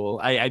really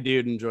cool. I do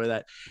enjoy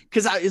that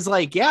because it's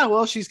like, yeah,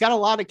 well, she's got a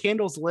lot of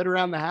candles lit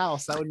around the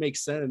house. That would make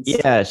sense.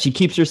 Yeah, she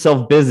keeps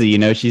herself busy. You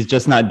know, she's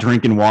just not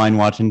drinking wine,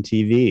 watching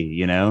TV.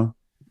 You know.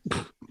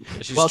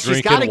 She's she's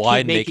drinking got to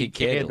wine, keep making making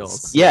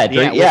candles. Yeah,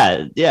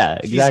 Yeah,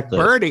 exactly.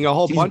 She's burning a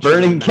whole She's bunch. burning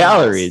of them in the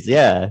calories. house.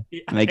 Yeah,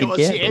 Yeah, making well,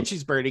 candles. and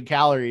she's burning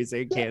calories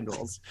and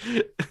candles.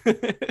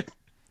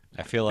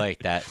 I feel like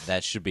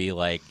that should be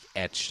like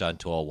etched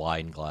onto a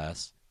wine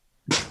glass.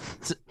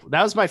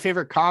 That was my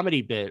favorite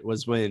comedy bit.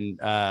 Was when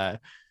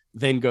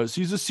Vin goes,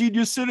 "He's a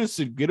senior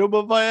citizen. Get him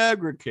a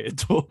Viagra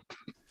candle."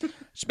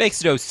 Which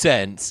makes no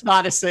sense.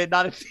 Not a thing.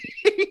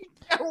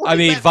 I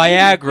mean,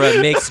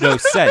 Viagra makes no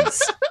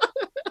sense.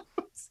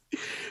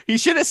 He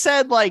should have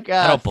said like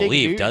I don't Fig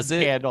believe, Newton does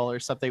it? candle or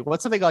something.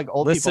 What's something like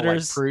old people like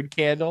Listeners- prude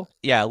candle?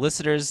 Yeah,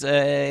 listeners,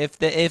 if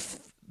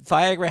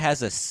Viagra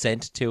has a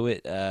scent to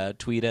it,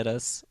 tweet at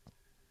us.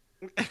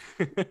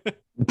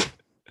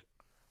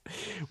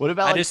 What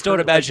about? I like, just don't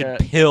prude, imagine like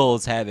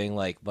pills having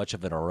like much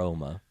of an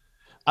aroma.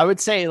 I would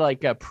say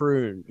like a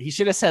prune. He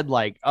should have said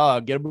like,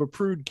 "Oh, get him a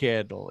prude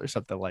candle" or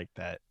something like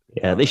that.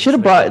 Yeah, they should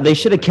have They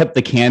should have kept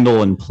the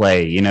candle in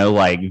play. You know,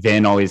 like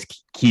Vin always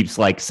keeps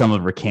like some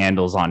of her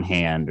candles on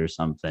hand or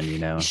something. You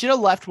know, He should have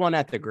left one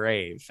at the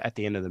grave at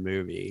the end of the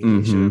movie. He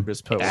Mhm. should have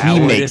just put That he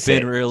one. would makes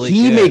have been it. really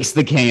he good. makes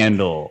the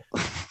candle.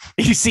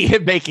 You see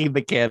him making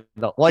the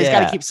candle. Well, he's got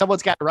Yeah. to keep.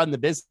 Someone's got to run the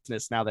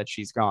business now that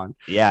she's gone.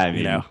 Yeah, I mean,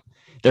 You know.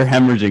 they're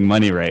hemorrhaging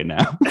money right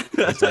now.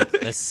 It's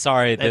like,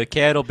 sorry, the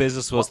candle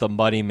business was the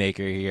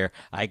moneymaker here.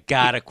 I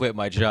gotta quit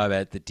my job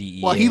at the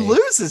DEA. Well, he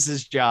loses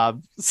his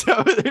job,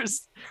 so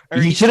there's. or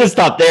He he should have takes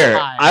stopped there.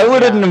 time, I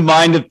wouldn't yeah. have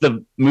minded if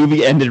the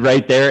movie ended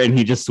right there and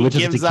he just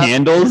switches to Gives up his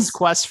candles.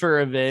 quest for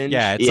revenge.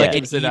 Yeah, it's Yeah. like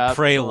gives an it up Eat,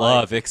 Pray, to, like-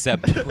 Love,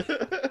 except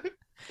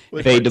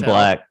with Fade to Martell.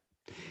 black.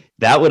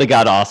 That would have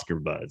got Oscar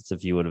buzz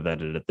if you would have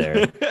ended it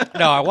there.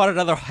 no. I want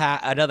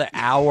another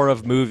hour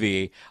of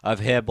movie of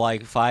him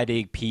like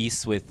finding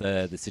peace with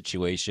the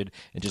situation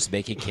and just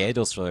making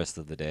candles for the rest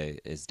of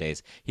his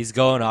days. He's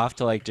going off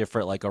to like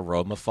different like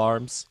aroma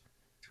farms.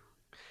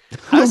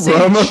 I was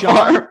saying Aroma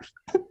Sean- farm.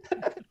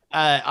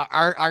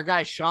 Our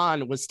guy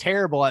Sean was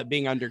terrible at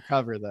being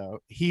undercover, though.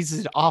 He's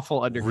an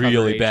awful undercover.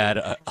 Really agent.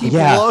 bad. He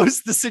Yeah.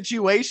 blows the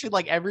situation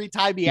like every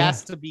time he Yeah.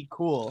 has to be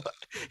cool.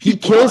 He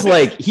kills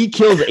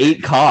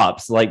 8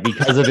 cops like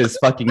because of his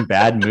fucking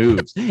bad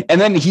moves, and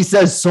then he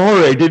says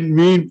sorry. I didn't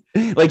mean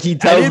like he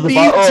tells didn't the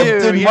mean boss, to,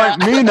 didn't yeah."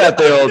 mean that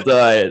they all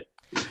died.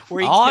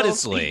 Where he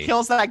Honestly.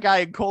 kills that guy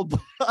in cold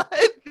blood.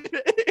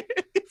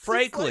 It's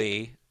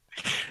Frankly,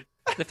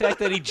 the fact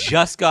that he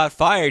just got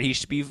fired, he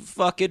should be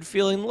fucking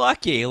feeling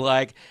lucky.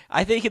 Like,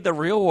 I think in the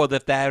real world,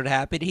 if that would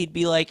happen, he'd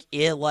be like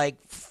in like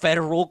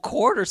federal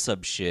court or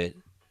some shit.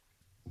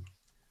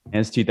 And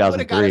it's He would have got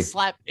 2003. a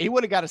slap. He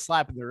would have got a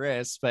slap in the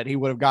wrist, but he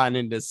would have gotten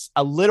into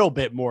a little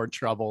bit more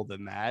trouble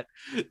than that.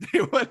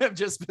 They would have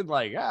just been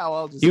like, "Oh,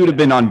 well." Just He would have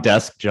been on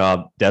desk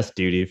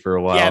duty for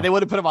a while. Yeah, they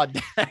would have put him on.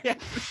 Yeah,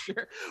 for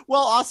sure.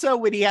 Well, also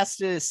when he has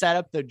to set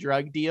up the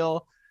drug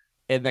deal,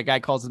 and the guy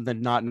calls him the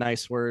not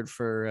nice word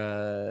for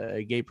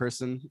a gay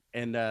person,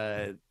 and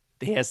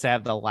he has to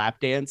have the lap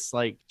dance.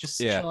 Like, just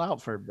Yeah. chill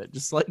out for a bit.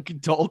 Just like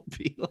don't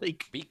be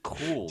like. Be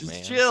cool, Just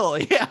man. chill,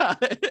 yeah.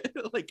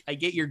 Like I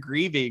get you're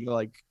grieving,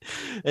 like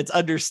it's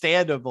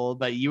understandable,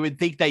 but you would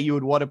think that you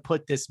would want to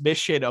put this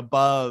mission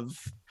above,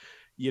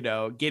 you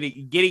know,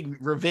 getting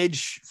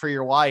revenge for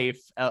your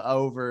wife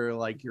over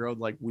like your own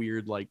like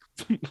weird like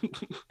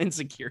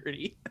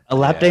insecurity. A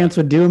lap Yeah. dance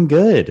would do him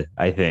good,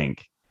 I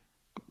think.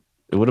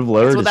 It would have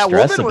lowered That's what his that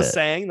stress woman a was bit.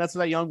 saying. That's what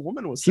that young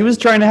woman was She saying. was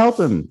trying to help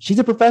him. She's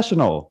a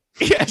professional.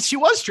 Yeah, she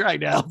was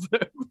trying to help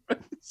him.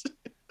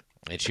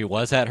 And she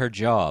was at her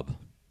job.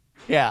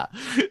 Yeah.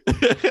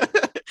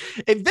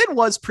 And Vin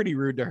was pretty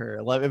rude to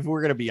her, like, if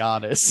we're gonna be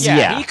honest.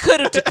 Yeah. He could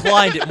have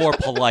declined it more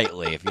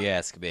politely, if you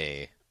ask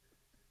me.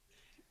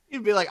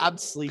 He'd be like, I'm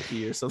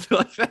sleepy or something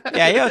like that.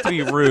 Yeah, you don't have to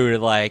be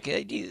rude. Like,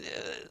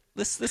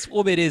 this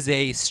woman is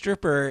a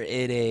stripper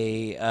in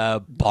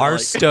a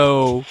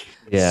Barstow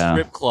Yeah.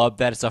 strip club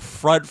that is a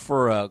front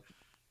for a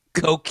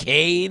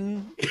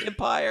cocaine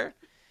empire.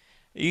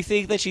 You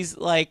think that she's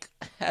like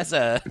has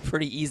a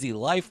pretty easy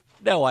life?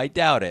 No, I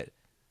doubt it.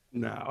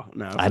 No.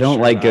 I for don't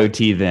sure like not.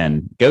 goatee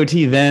Vin.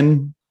 Goatee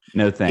Vin,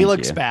 no thank He you.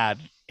 looks bad.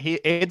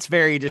 It's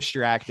very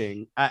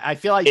distracting. I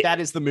feel like that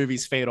is the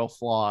movie's fatal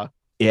flaw.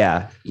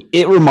 Yeah.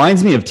 It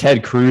reminds me of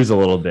Ted Cruz a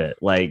little bit.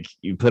 Like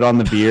you put on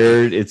the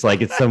beard, it's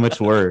like it's so much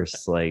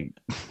worse. Like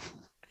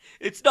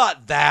It's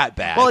not that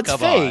bad. Well, it's Come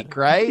fake,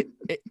 on. right?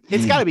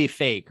 It's got to be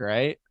fake,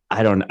 right?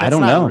 I don't That's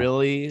not know.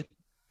 Really,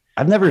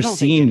 I've never I don't think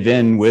seen it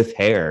Vin is. with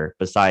hair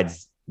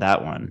besides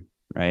that one,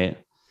 right?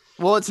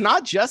 well, it's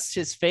not just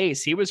his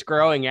face. He was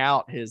growing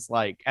out his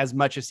like as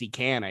much as he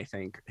can. I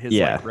think his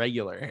Yeah. like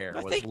regular hair.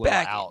 I was think a little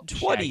back out,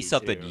 20 shaggy,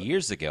 something too.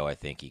 years ago, I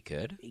think he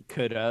could. He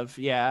could have,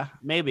 yeah,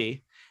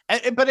 maybe.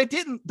 But it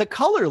didn't. The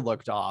color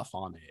looked off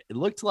on it. It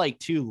looked like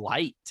too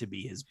light to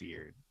be his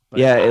beard. But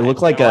Yeah, I it have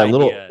looked like no a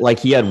little idea. like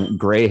he had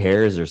gray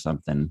hairs or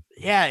something.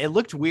 Yeah, it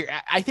looked weird.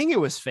 I think it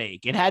was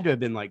fake. It had to have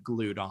been like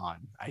glued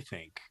on. I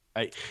think.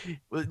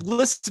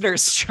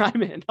 Listeners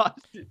chime in on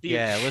if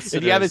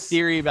you have a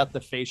theory about the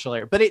facial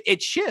hair, but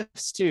it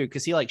shifts too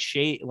because he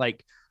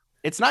like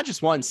it's not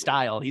just one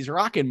style. He's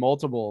rocking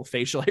multiple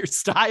facial hair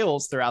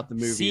styles throughout the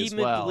movie as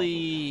well.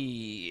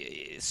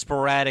 Seemingly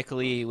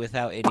sporadically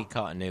without any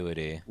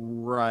continuity.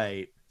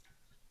 Right.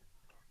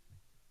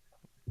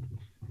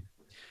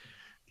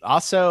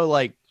 Also,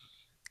 like,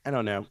 I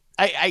don't know.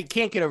 I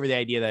can't get over the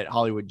idea that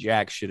Hollywood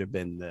Jack should have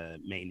been the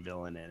main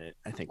villain in it.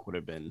 I think would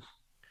have been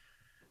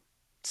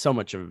so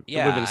much of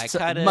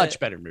much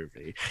better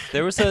movie.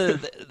 There was a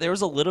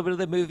little bit of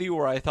the movie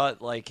where I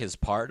thought like his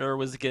partner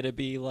was gonna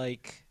be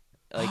like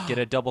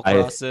gonna double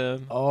cross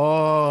him.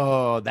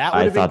 Oh, that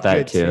would have been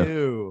good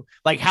too.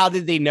 Like, how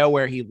did they know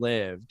where he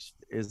lived?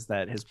 Is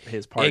that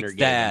his partner?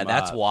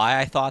 That's why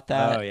I thought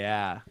that. Oh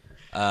yeah,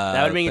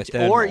 that would mean,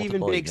 or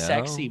even Big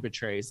Sexy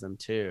betrays them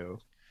too.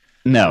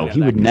 No,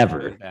 he would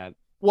never.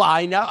 Well,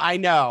 I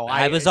know.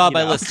 I was on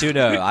my list too.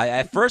 No,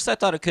 at first I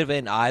thought it could have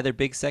been either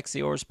Big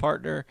Sexy or his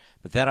partner,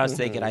 but then I was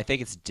thinking, I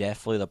think it's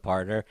definitely the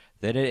partner.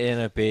 Then it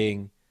ended up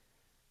being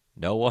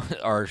no one,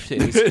 or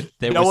there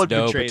was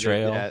no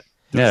betrayal.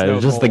 Yeah, it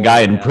was just the guy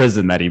in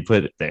prison that he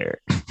put it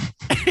there.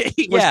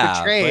 He was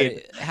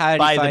betrayed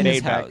by the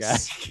Maybach guy.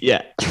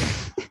 Yeah.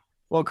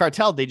 Well,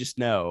 Cartel, they just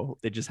know.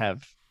 They just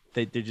have.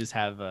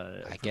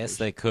 I guess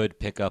they could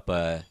pick up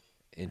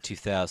in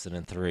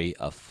 2003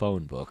 a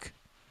phone book.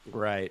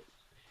 Right.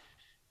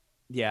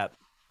 Yeah.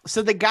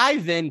 So the guy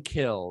then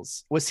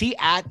kills. Was he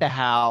at the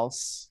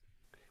house?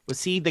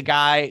 Was he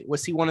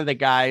one of the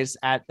guys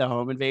at the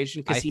home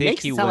invasion? Because he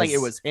makes it sound like it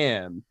was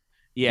him.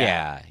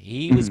 Yeah.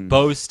 He was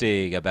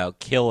boasting about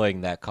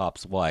killing that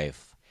cop's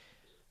wife.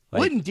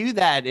 Wouldn't do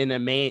that in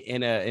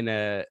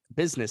a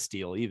business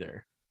deal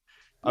either.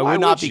 I would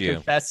not be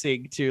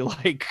confessing to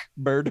like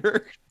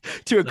murder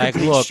to a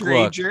complete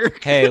stranger.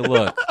 Look. Hey,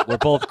 look, we're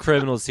both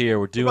criminals here.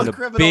 We're doing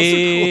a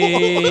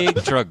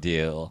big drug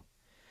deal.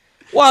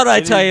 Why don't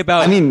I tell you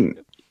about? I mean,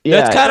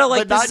 yeah, that's kind of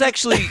like this is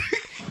actually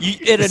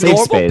in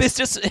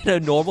a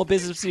normal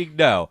business.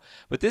 No,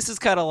 but this is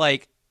kind of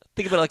like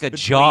think about it like a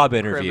job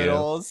interview.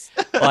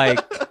 Like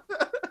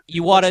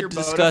you want to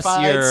discuss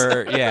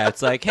your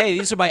it's like, hey,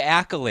 these are my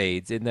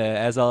accolades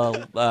as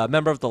a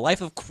member of the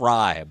life of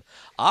crime.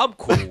 I'm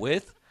cool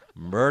with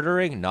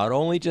murdering not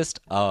only just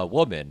a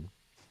woman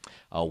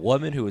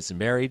who is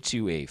married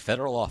to a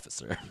federal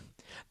officer.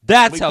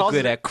 That's how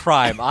good at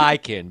crime I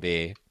can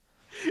be.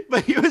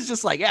 But he was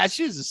just like, yeah,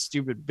 she was a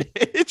stupid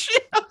bitch.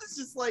 I was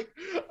just like,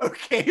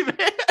 okay,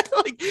 man.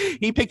 Like,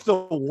 he picked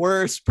the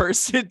worst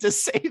person to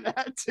say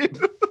that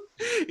to.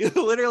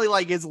 Literally,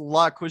 like, his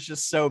luck was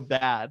just so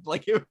bad.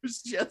 Like, it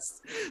was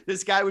just,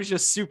 this guy was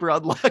just super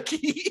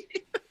unlucky.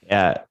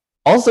 Yeah.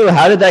 Also,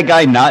 how did that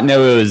guy not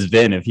know it was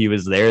Vin if he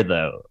was there,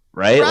 though?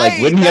 Right?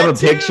 Like, wouldn't he have a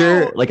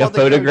picture, like a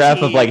photograph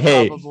of, like,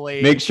 hey,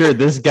 make sure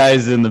this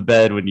guy's in the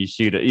bed when you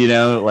shoot it, you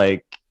know?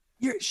 Like,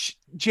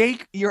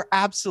 Jake, you're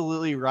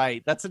absolutely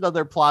right. That's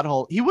another plot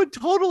hole. He would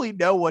totally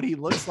know what he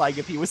looks like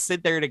if he was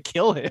sitting there to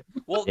kill him.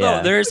 Well,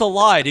 no, there's a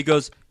line. He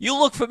goes, "You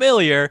look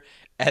familiar,"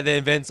 and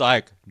then Vin's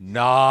like,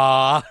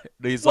 "Nah."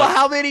 And he's like,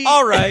 how many?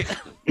 All right.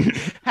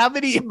 How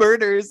many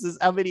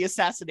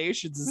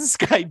assassinations is this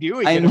guy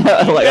doing? I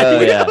know.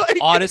 Like,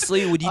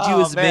 honestly, when you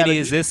do as many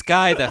as this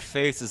guy, the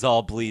faces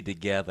all bleed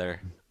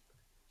together.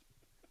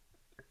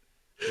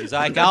 He's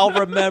like, I'll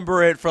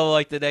remember it for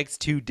like the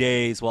next 2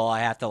 days while I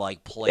have to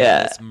like play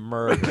this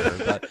murder.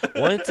 But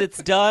once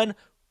it's done,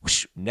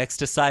 whoosh,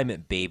 next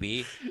assignment,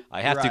 baby.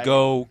 I have to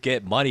go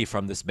get money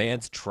from this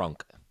man's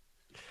trunk.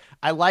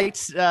 I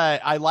liked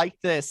the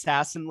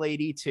assassin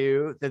lady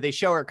too. That they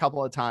show her a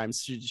couple of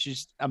times.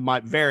 She's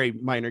a very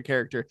minor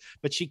character,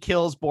 but she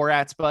kills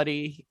Borat's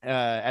buddy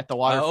at the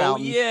water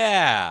fountain.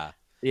 Yeah.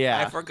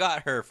 I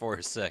forgot her for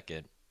a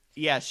second.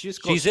 Yeah,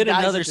 she's in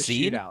another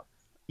scene. Shootout.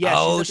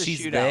 Yeah,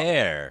 she's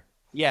there.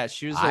 Yeah,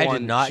 she was. I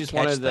did not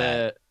catch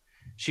that.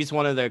 She's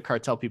one of the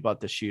cartel people at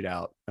the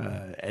shootout.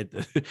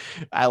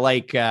 I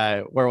like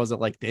where was it?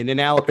 Like the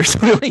In-N-Out or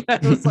something like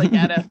that. It was like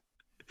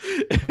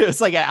it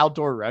was like an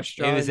outdoor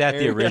restaurant. It was at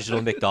the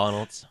original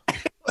McDonald's.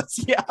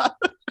 Yeah.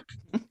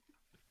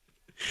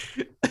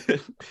 A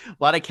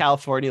lot of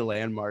California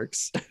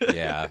landmarks.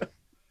 Yeah.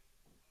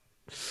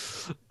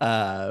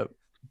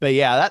 But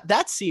yeah,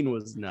 that scene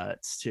was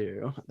nuts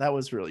too. That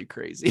was really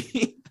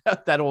crazy.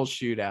 that whole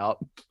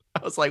shootout.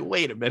 I was like,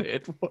 wait a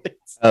minute. What?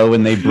 Oh,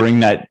 when they bring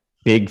that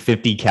big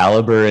 50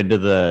 caliber into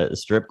the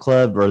strip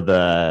club, or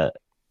the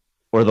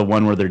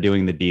one where they're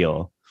doing the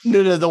deal?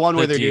 No, the one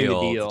where they're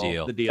doing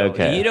the deal.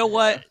 Okay. You know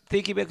what?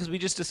 Thinking about, because we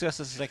just discussed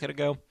this a second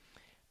ago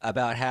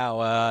about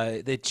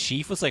how the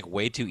chief was like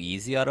way too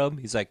easy on him.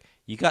 He's like,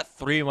 you got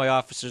 3 of my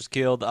officers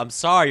killed. I'm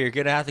sorry, you're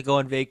gonna have to go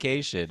on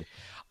vacation.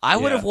 I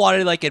would have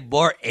wanted like a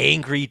more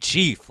angry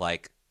chief,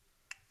 like,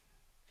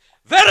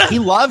 He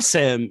loves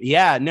him.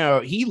 Yeah,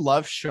 no, he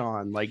loves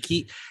Sean. Like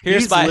he's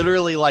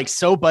literally like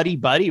so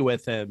buddy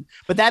with him.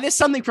 But that is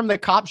something from the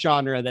cop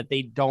genre that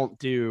they don't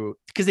do,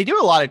 because they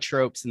do a lot of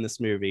tropes in this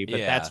movie.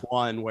 But that's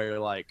one where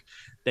like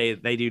they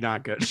do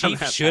not go.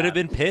 Chief should have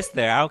been pissed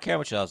there. I don't care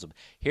what you else.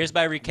 Here's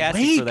my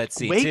recasting for that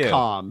scene too.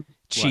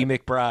 Chi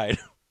McBride.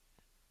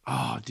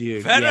 Oh,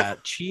 dude, yeah,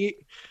 Chi.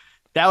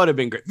 That would have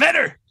been great.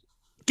 Vetter,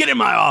 get in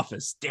my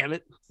office, damn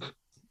it.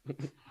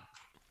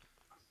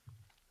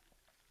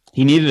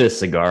 He needed a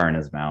cigar in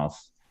his mouth.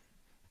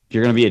 If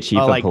you're gonna be a chief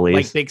of police,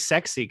 like Big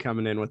Sexy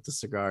coming in with the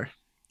cigar.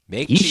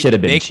 He should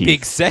have been chief.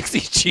 Big Sexy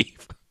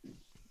Chief.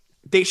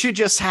 They should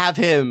just have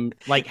him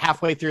like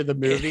halfway through the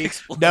movie.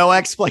 No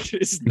explanation.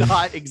 It's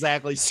not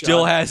exactly.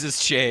 Still has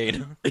his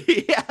chain.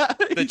 Yeah,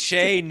 the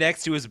chain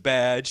next to his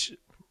badge.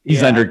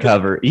 He's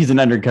undercover. He's an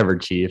undercover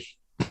chief.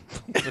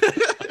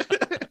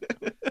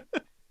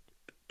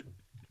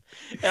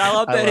 And I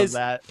love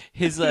that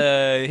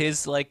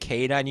his like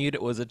canine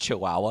unit was a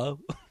Chihuahua.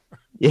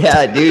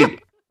 Yeah,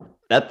 dude,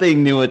 that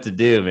thing knew what to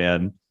do,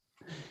 man.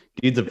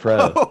 Dude's a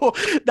pro. Oh,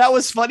 that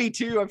was funny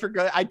too.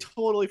 I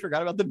totally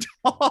forgot about the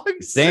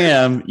dogs.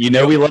 Damn, we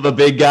love a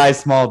big guy,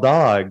 small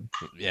dog.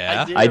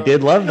 Yeah, I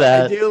did love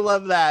that. I do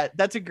love that.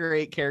 That's a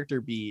great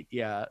character beat.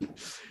 Yeah.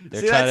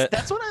 See,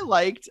 that's what I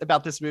liked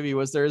about this movie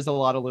was there's a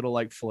lot of little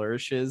like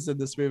flourishes in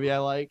this movie. I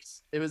liked.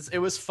 It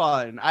was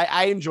fun.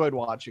 I enjoyed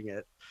watching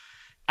it.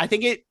 I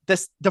think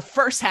the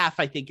first half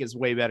I think is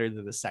way better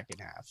than the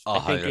second half.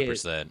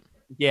 100%.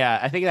 Yeah,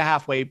 I think at the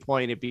halfway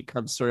point it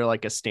becomes sort of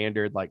like a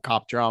standard like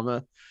cop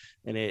drama,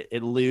 and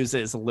it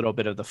loses a little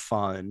bit of the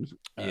fun.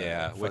 Which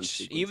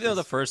sequences. Even though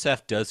the first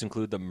half does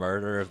include the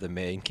murder of the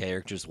main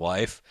character's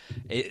wife,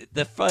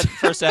 the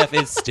first half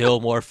is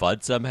still more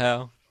fun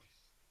somehow.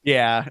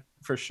 Yeah,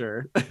 for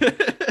sure.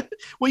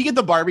 Well, you get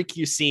the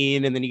barbecue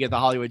scene, and then you get the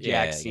Hollywood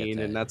Jack scene,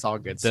 and that's all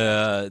good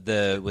stuff. With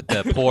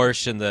the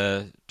Porsche and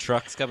the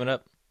trucks coming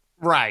up.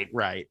 Right.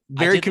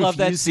 Very confusing love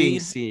that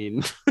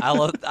scene.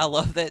 I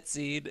love that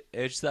scene.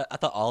 I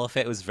thought all of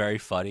it was very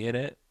funny in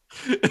it.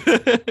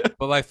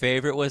 But my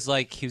favorite was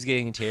like he was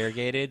getting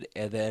interrogated,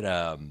 and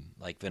then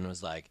like Vin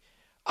was like,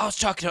 "I was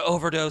talking to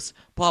Overdose,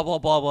 blah blah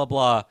blah blah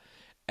blah,"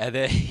 and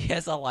then he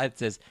has a line that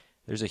says,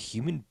 "There's a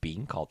human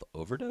being called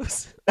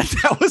Overdose."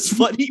 That was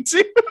funny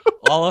too.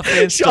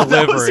 Oliphant's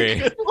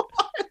delivery.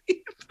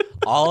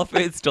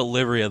 Oliphant's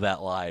delivery of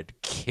that line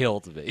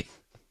killed me.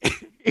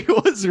 It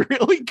was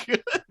really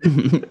good.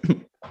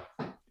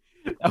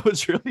 That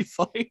was really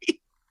funny.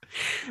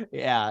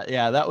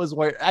 Yeah, that was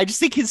where I just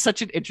think he's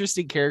such an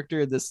interesting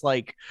character. This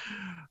like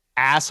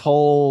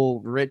asshole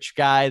rich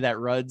guy that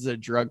runs a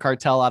drug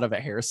cartel out of a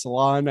hair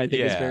salon. I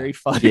think is very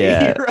funny.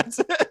 Yeah.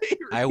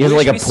 He has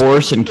like a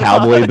Porsche and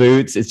cowboy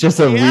boots. It's just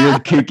a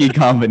weird kooky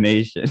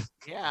combination.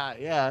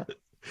 Yeah.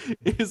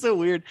 It's so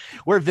weird.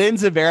 Where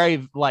Vin's a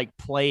very like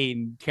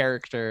plain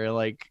character.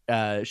 Like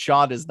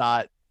Sean is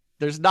not.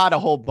 There's not a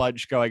whole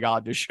bunch going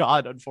on to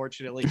Sean,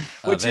 unfortunately,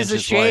 which is a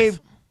shame. Wife.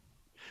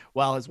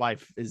 Well, his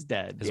wife is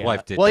dead. His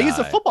wife did. Well, die. He's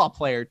a football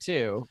player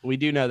too. We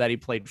do know that he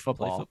played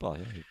football.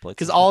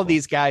 Because all of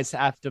these guys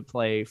have to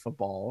play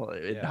football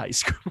in high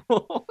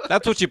school.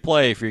 That's what you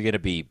play if you're gonna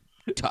be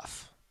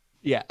tough.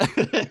 Yeah,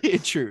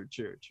 true.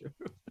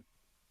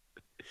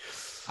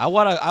 I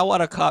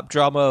want a cop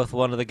drama with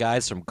one of the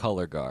guys from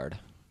Color Guard.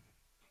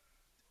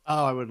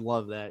 Oh, I would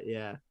love that.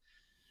 Yeah.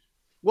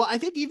 Well, I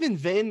think even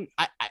Vin,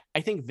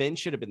 I think Vin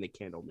should have been the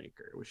candle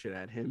maker. We should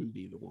have had him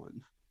be the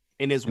one.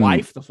 And his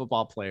wife, the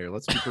football player.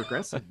 Let's be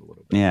progressive a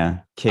little bit. Yeah.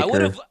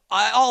 Kicker. In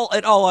all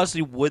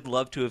honesty, would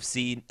love to have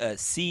seen a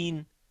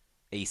scene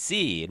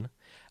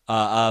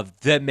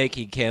of them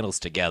making candles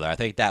together. I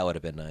think that would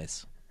have been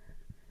nice.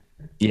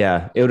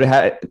 Yeah. It would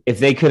have if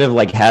they could have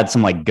like had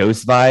some like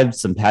ghost vibes,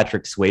 some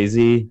Patrick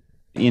Swayze,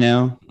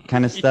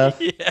 kind of stuff.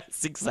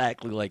 Yes,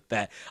 exactly like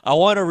that. I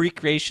want a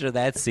recreation of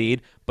that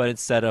scene, but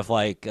instead of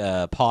like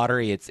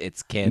pottery,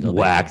 it's candle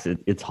wax.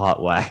 It's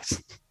hot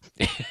wax.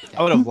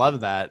 I would have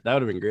loved that. That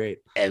would have been great.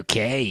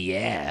 Okay,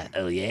 yeah.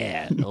 Oh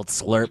yeah. Old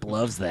Slurp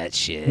loves that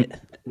shit.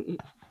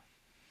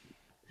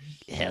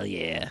 Hell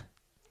yeah.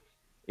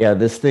 Yeah,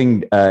 this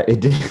thing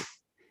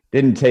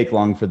didn't take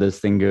long for this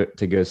thing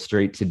to go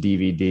straight to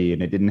DVD,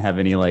 and it didn't have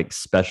any like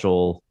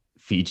special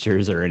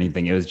features or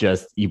anything. It was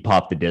just you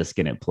pop the disc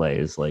and it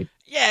plays. Like,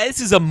 yeah,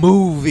 this is a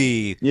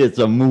movie. Yeah, it's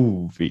a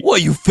movie.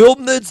 What, you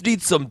film nerds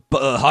need some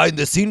behind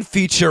the scene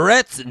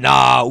featurettes?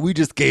 Nah, we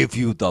just gave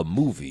you the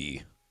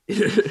movie.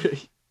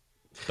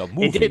 The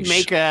movie.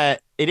 It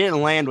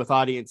didn't land with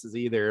audiences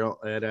either.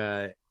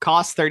 It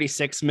cost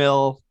 36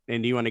 mil.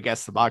 And do you want to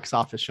guess the box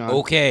office, Sean?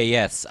 Okay,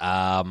 yes.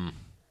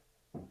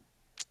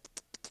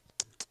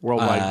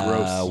 Worldwide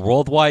gross.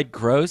 Worldwide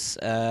gross,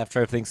 after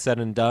everything's said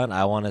and done,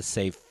 I want to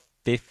say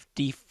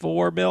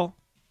 54 mil.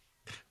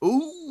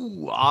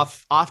 Ooh,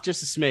 off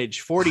just a smidge,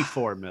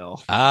 44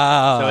 mil.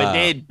 Ah, so it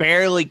did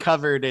barely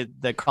covered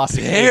the cost.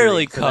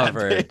 Barely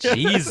covered.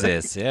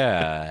 Jesus,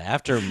 yeah.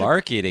 After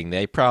marketing,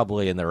 they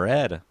probably in the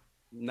red.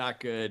 Not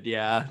good.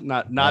 Yeah.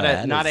 Not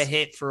Yeah, that a is-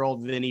 hit for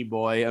old Vinny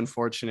boy,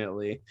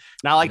 unfortunately.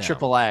 Not like No.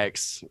 Triple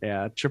X.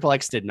 Yeah. Triple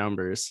X did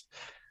numbers.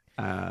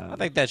 I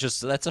think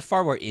that's a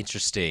far more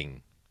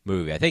interesting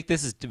movie. I think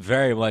this is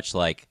very much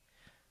like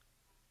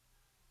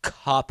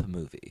cop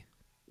movie.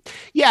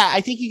 Yeah,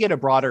 I think you get a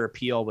broader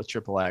appeal with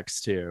Triple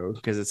X too,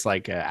 because it's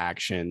like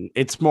action.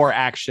 It's more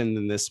action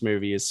than this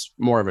movie is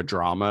more of a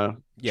drama.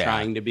 Yeah.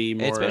 Trying to be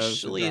more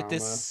Especially of a at drama.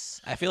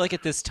 this, I feel like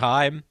at this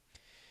time,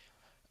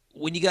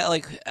 when you got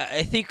like,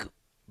 I think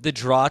the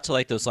draw to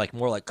like those like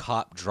more like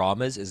cop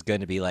dramas is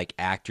going to be like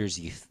actors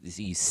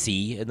you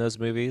see in those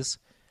movies.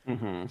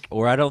 Mhm.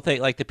 Or I don't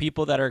think like the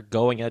people that are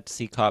going out to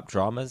see cop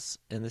dramas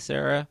in this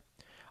era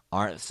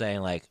aren't saying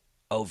like,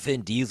 "Oh,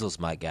 Vin Diesel's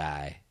my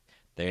guy."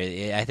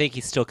 I think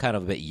he's still kind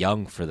of a bit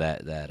young for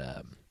that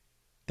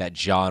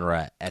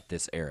genre at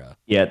this era.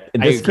 Yeah,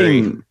 I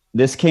agree.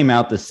 this came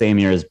out the same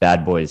year as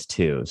Bad Boys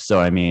 2. So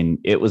I mean,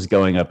 it was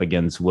going up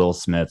against Will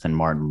Smith and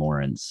Martin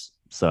Lawrence.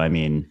 So I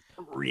mean,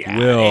 Yeah.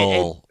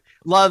 Will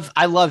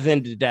I love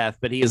Vin to death,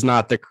 but he is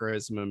not the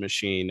charisma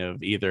machine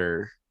of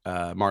either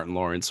Martin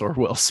Lawrence or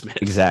Will Smith.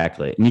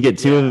 exactly. And you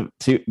get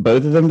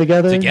both of them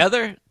together.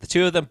 together, the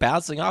two of them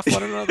bouncing off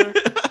one another.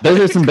 Those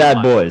are some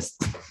bad boys.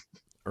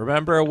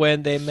 Remember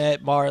when they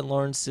met Martin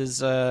Lawrence's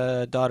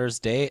daughter's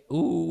date?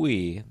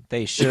 Ooh,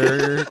 they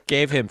sure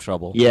gave him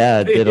trouble.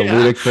 Yeah, did a Yeah.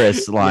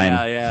 ludicrous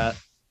line.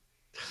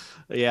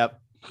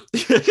 Yep.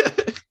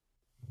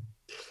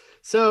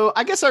 So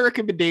I guess our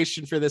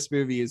recommendation for this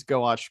movie is go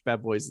watch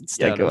Bad Boys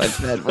instead. Yeah, go of-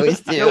 watch Bad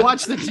Boys Go too.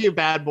 watch the two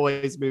Bad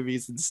Boys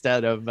movies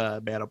instead of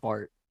Man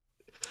Apart.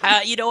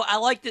 I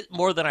liked it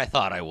more than I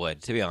thought I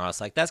would, to be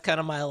honest. Like that's kind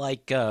of my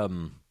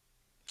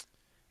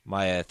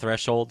my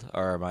threshold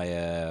or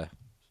my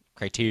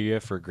criteria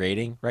for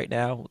grading right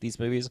now with these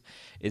movies.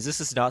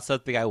 This is not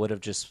something I would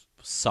have just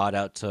sought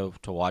out to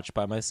watch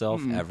by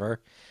myself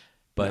ever.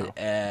 But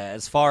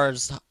as far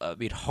as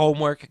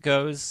homework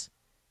goes,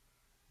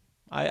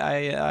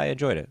 I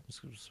enjoyed it.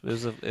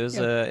 It was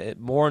a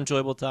more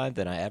enjoyable time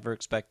than I ever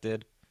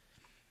expected.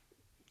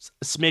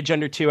 A smidge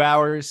under 2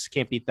 hours.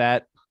 Can't beat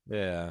that.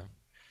 Yeah.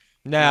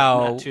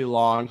 Now, Not too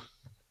long.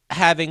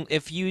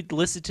 if you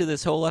listened to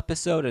this whole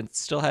episode and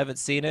still haven't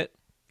seen it,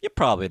 you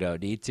probably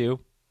don't need to.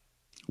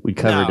 We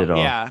covered No, it all.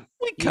 Yeah.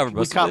 We covered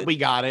most of it. We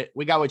got it.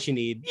 We got what you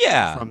need.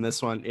 Yeah. From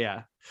this one.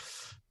 Yeah.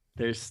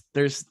 There's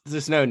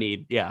no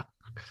need. Yeah.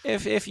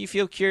 If you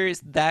feel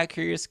that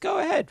curious, go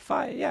ahead.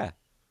 Fine. Yeah.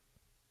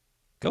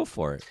 Go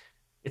for it.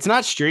 It's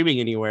not streaming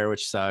anywhere,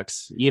 which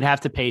sucks. You'd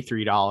have to pay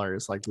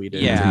 $3 like we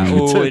did. Yeah. to-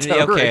 Ooh, to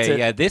rent okay. it.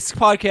 Yeah. This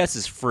podcast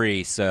is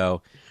free,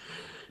 so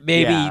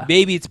Yeah.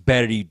 maybe it's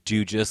better you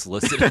do just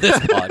listen to this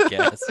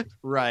podcast.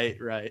 Right.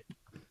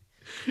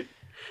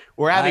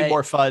 We're having I-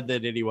 more fun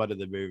than anyone in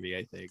the movie,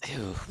 I think.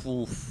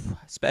 Oof.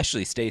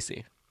 Especially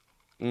Stacy.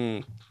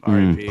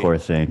 R.I.P. Poor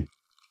thing.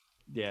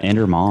 Yeah. And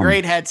her mom.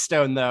 Great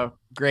headstone, though.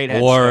 Great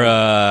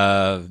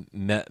headstone.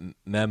 Or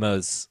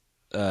Memo's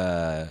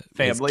his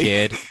Family.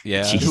 kid.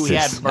 Yeah. Jesus. Who he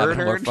had Having more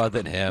murdered. fun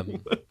than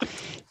him.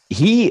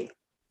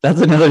 That's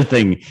another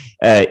thing.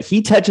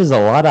 He touches a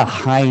lot of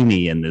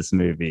Jaime in this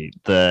movie.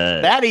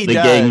 That he the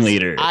does. gang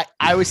leader.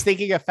 I was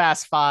thinking of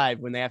Fast Five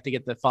when they have to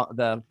get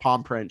the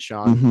palm print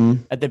shot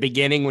Mhm. at the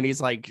beginning when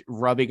he's like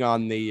rubbing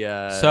on the.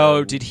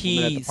 So did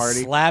woman at he the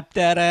party. slap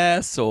that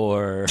ass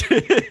or?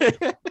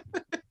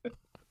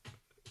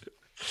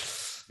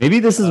 Maybe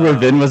this is where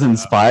Vin was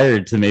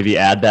inspired to maybe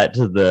add that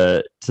to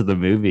the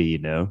movie. You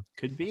know,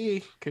 Could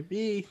be.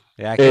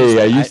 Yeah,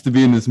 hey, I used to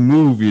be in this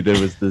movie. There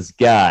was this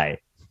guy.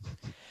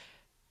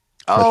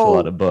 Push a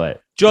lot of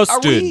butt.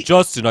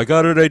 Justin, I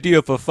got an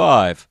idea for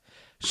 5.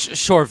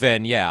 Sure,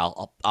 Vin. Yeah,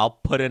 I'll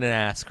put in an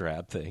ass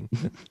grab thing.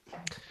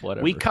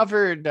 Whatever. We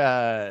covered.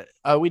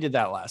 We did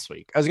that last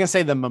week. I was gonna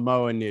say the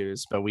Momoa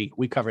news, but we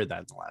covered that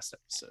in the last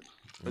episode.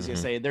 I was gonna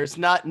say there's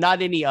not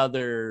any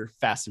other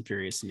Fast and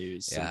Furious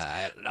news.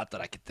 Yeah, not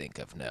that I could think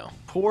of. No.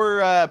 Poor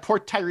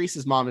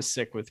Tyrese's mom is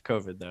sick with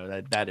COVID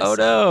though. That is. Oh,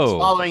 no.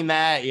 Following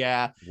that,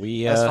 yeah.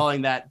 We I was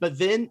following that. But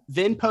then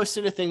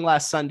posted a thing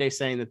last Sunday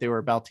saying that they were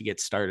about to get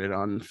started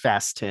on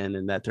Fast 10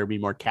 and that there'll be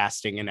more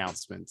casting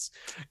announcements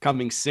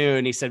coming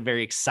soon. He said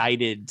very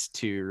excited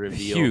to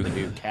reveal Phew. the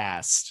new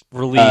cast.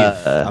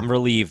 relieved. I'm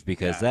relieved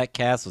because that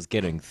cast was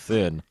getting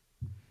thin.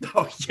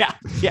 Oh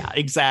yeah,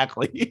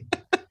 exactly.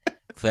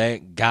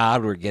 Thank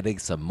God we're getting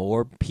some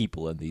more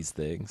people in these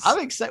things. I'm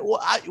excited.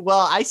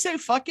 I say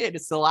fuck it.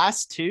 It's the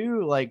last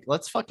 2. Like,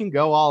 let's fucking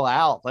go all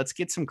out. Let's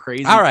get some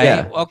crazy. All right.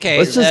 Yeah. Okay.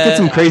 Let's just get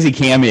some crazy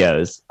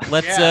cameos.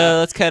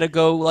 Let's kind of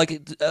go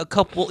like a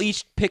couple. We'll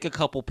each pick a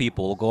couple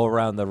people. We'll go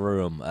around the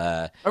room.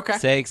 Okay.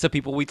 Saying some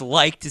people we'd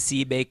like to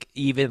see make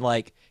even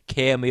like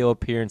cameo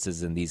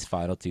appearances in these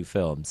final 2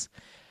 films.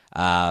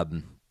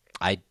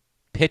 I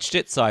pitched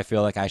it, so I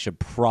feel like I should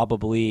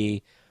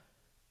probably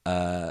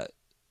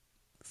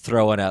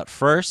throw one out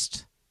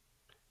first.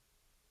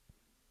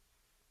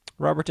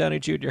 Robert Downey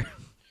Jr.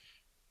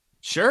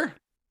 Sure.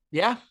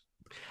 Yeah.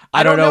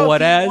 I don't know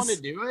what if he'd as. want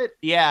to do it.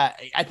 Yeah,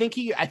 I think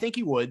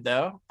he would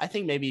though. I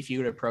think maybe if you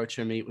would approach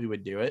him, he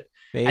would do it.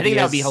 Maybe I think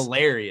that would be as-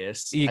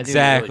 hilarious. I think it'd be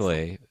Exactly.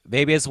 really fun.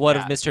 Maybe as one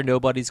Yeah. of Mr.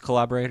 Nobody's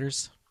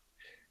collaborators.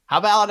 How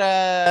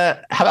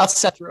about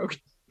Seth Rogen?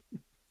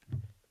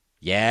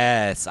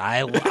 Yes,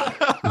 I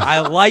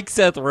like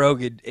Seth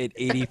Rogen in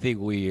anything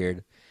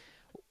weird.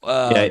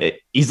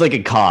 He's like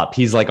a cop.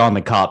 He's like on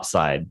the cop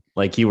side.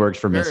 Like he works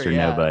for Sure, Mr.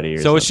 yeah. Nobody.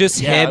 Or So it's something.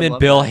 just Yeah, him I'd and love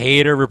Bill that.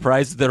 Hader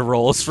reprising their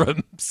roles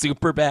from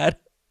Superbad.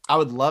 I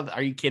would love.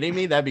 Are you kidding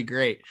me? That'd be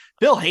great.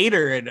 Bill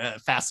Hader in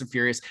Fast and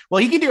Furious.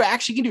 Well, he can do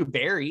action. He can do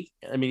Barry.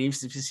 I mean,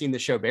 if you've seen the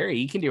show Barry,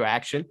 he can do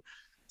action.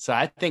 So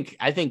I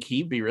think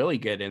he'd be really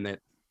good in it.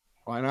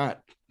 Why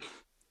not?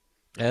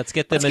 Yeah, let's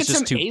get them Let's as get just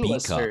some two B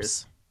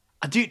A-listers.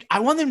 cups. Dude, I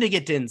want them to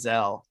get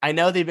Denzel. I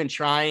know they've been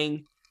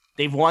trying.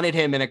 They've wanted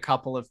him in a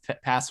couple of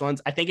past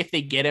ones. I think if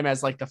they get him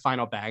as like the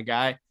final bad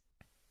guy,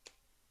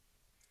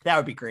 that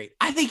would be great.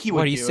 I think he would.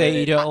 What do you say? it.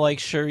 You don't like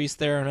Charlize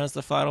Theron as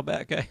the final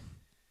bad guy?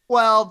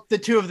 Well, the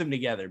two of them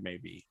together,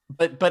 maybe.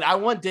 But I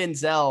want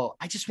Denzel.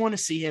 I just want to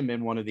see him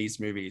in one of these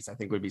movies. I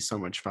think would be so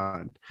much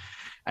fun.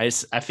 I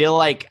feel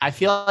like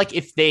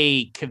if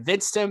they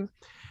convinced him,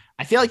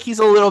 I feel like he's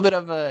a little bit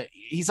of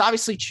he's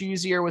obviously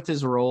choosier with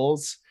his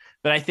roles,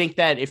 but I think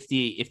that if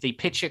they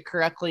pitch it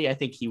correctly, I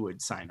think he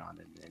would sign on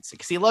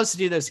because he loves to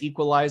do those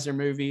Equalizer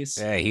movies.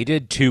 Yeah, he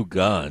did Two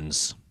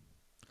Guns.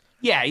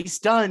 Yeah, he's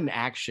done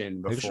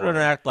action He before. shouldn't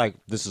act like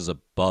this is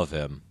above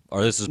him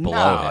or this is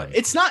below No, him.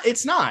 it's not.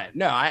 It's not.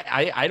 No,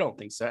 I don't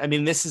think so. I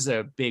mean, this is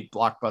a big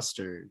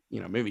blockbuster,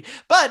 movie.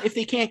 But if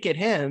they can't get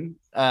him,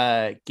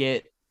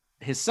 get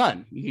his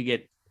son. You could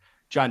get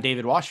John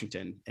David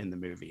Washington in the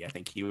movie. I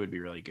think he would be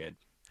really good.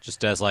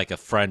 Just as like a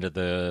friend of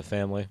the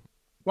family.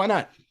 Why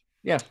not?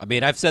 Yeah. I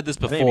mean, I've said this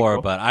think it'd be before,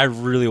 cool. but I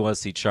really want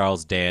to see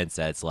Charles Dance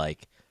as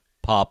like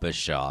Papa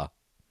Shaw.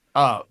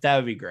 Oh, that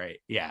would be great.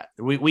 Yeah,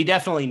 we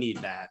definitely need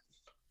that.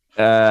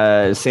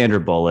 Sandra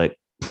Bullock.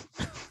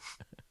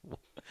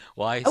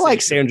 Why? I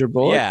like Sandra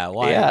Bullock. Yeah,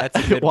 why? Yeah.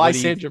 That's a good Why witty-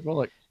 Sandra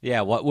Bullock?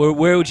 Yeah,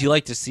 where would you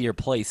like to see her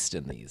placed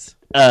in these?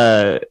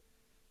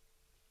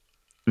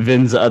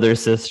 Vin's other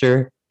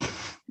sister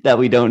that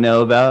we don't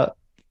know about.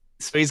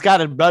 So he's got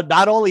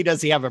not only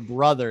does he have a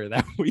brother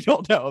that we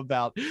don't know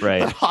about,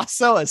 Right. but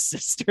also a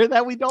sister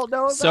that we don't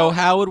know about. So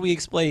how would we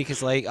explain?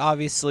 Because like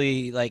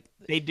obviously, like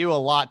they do a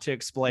lot to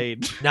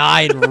explain.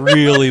 9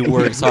 really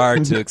works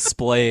hard to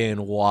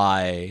explain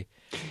why.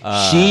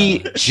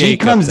 She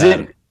Jacob's comes at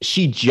in. him.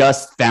 She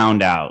just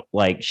found out.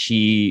 Like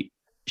she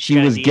got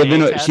a was DNA given.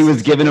 test She or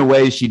was given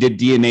away. She did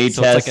DNA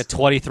So test. it's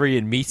like a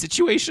 23andMe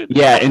situation.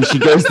 Yeah, and she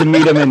goes to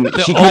meet him, and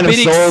The she kind of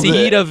opening sold scene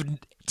it. of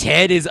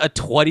 10 is a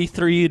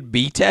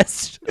 23andMe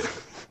test.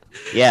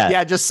 Yeah,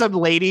 Yeah, just some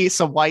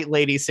white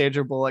lady,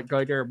 Sandra Bullock,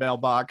 going to her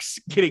mailbox,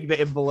 getting the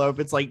envelope.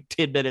 It's like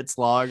 10 minutes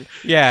long.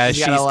 Yeah, She's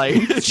she's gotta,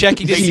 like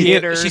checking to dig see in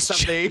if or she's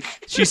something.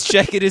 she's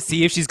checking to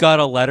see if she's got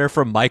a letter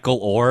from Michael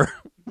Orr.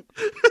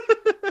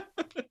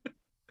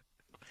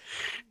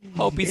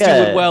 Hope he's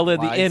Yeah. doing well in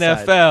the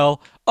Blindside.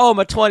 NFL. Oh,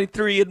 my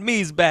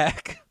 23andMe's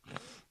back.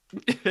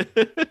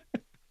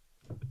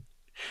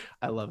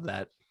 I love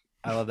that.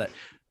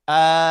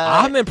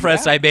 I'm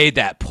impressed yeah, I made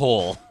that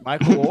pull.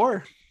 Michael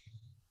Orr,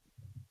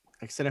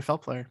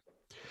 ex-NFL player.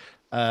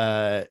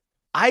 I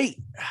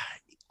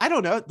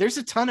don't know. There's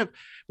a ton of.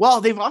 Well,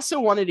 they've also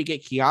wanted to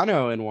get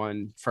Keanu in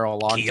one for a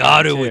long time.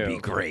 Keanu would too. be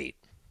great.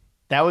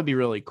 That would be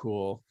really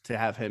cool to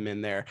have him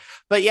in there.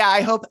 But yeah,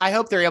 I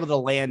hope they're able to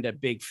land a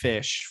big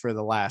fish for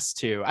the last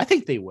two. I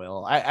think they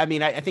will. I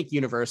mean, I think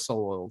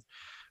Universal will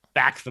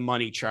back the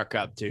money truck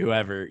up to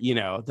whoever,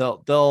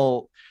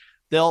 they'll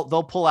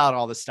pull out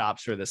all the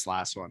stops for this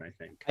last one, I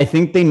think. I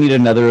think they need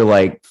another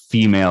like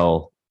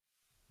female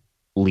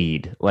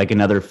lead, like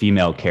another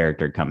female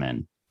character come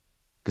in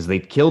because they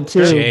killed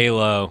 2.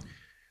 J-Lo.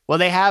 Well,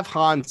 they have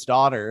Han's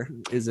daughter,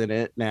 isn't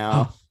it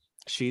now?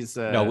 She's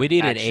No, we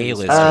need an action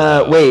A-lister.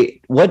 star.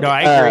 Wait, what? No,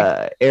 I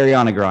agree.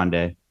 Ariana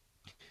Grande.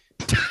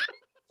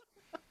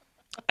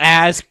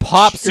 As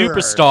pop Sure.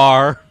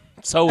 superstar,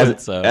 so and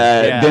so.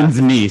 Yeah. Ben's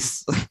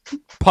niece.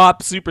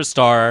 Pop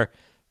superstar,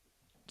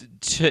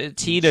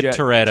 Tina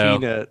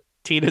Toretto.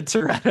 Tina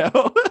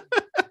Toretto.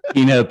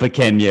 Tina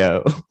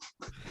Pequeno.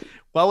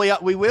 Well,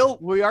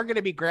 we are going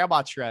to be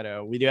Grandma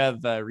Toretto. We do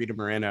have Rita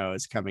Moreno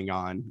is coming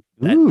on.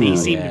 They Ooh.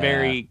 seemed Yeah.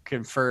 very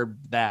confirmed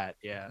that.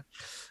 Yeah.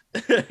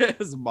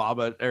 As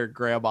Mama or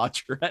Grandma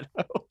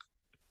Toretto.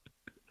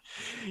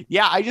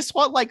 Yeah, I just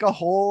want like a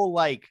whole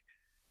like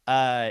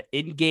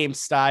in-game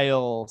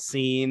style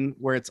scene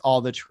where it's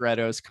all the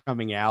Torettos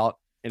coming out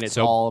and it's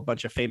So- all a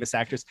bunch of famous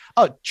actors.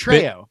 Oh,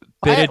 Trejo.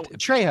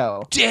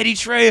 Trejo. Danny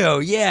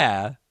Trejo,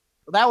 yeah.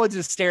 That was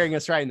just staring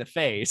us right in the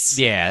face.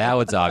 Yeah, that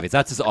was obvious.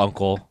 That's his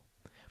uncle.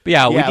 But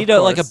yeah, we Yeah, need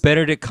of like a course.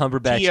 Benedict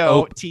Cumberbatch.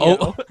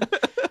 Tio.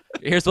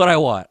 Here's what I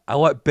want. I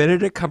want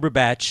Benedict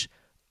Cumberbatch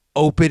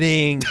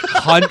opening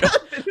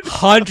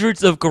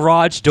hundreds of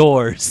garage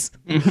doors.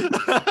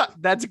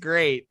 That's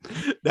great.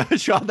 No,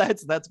 Sean,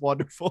 that's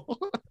wonderful.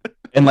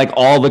 And like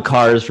all the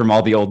cars from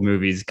all the old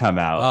movies come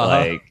out. Uh-huh.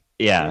 Like,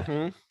 yeah.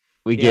 Mhm.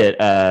 We Yep.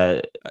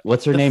 get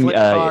what's her The name? flip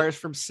cars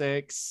from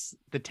 6,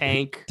 the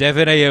tank.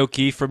 Devin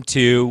Aoki from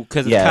 2,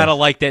 because it's Yeah. kind of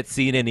like that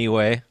scene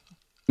anyway.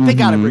 They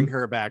got to Mhm. bring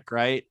her back,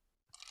 right?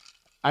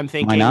 I'm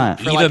thinking Why not?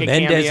 for Eva like a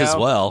Mendes cameo. as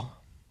well.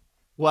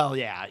 Well,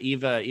 yeah,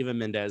 Eva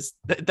Mendes.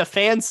 The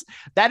fans,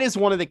 that is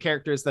one of the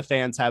characters the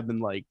fans have been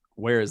like,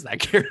 where is that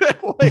character?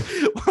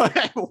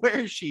 Where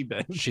has she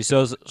been? She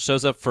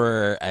shows up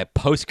for a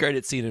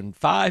post-credit scene in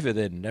 5 and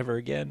then never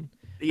again.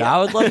 Yeah.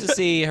 I would love to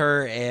see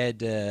her and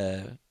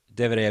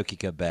Devin Aoki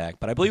come back,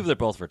 but I believe they're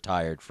both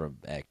retired from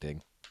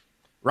acting.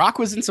 Rock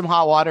was in some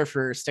hot water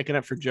for sticking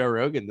up for Joe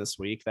Rogan this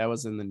week. That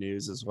was in the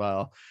news as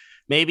well.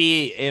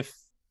 Maybe if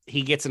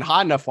he gets in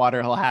hot enough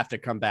water, he'll have to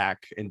come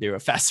back and do a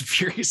Fast and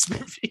Furious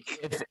movie.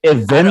 If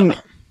Vin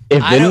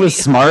don't- was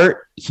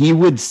smart, he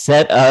would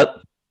set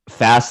up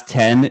Fast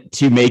 10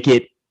 to make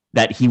it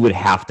that he would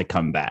have to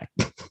come back.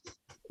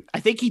 I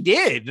think he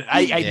did.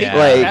 I think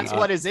Yeah. that's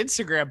what his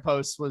Instagram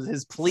post was,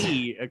 his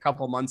plea a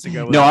couple months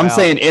ago. No, I'm about.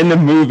 saying in the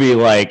movie,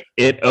 like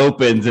it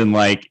opens and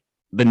like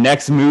the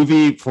next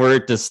movie for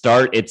it to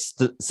start, it's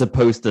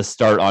supposed to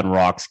start on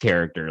Rock's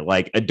character.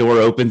 Like a door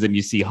opens and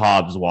you see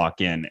Hobbs walk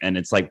in, and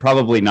it's like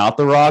probably not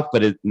the Rock,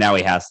 but now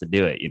he has to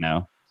do it. You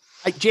know,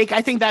 Jake,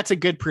 I think that's a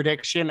good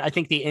prediction. I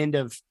think the end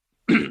of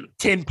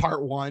 10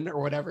 part 1 or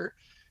whatever,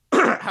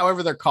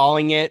 however they're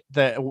calling it,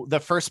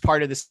 the first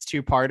part of this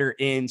 2-parter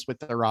ends with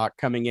the Rock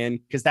coming in,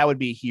 because that would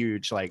be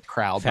huge, like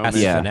crowd Fast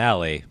moment. Yeah.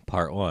 finale,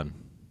 part 1.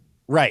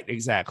 Right,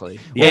 exactly.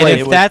 And like,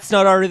 if that's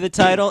not already the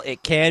title,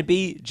 it can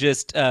be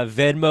just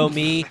Venmo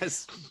me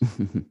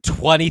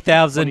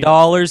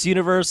 $20,000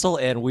 Universal,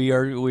 and we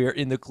are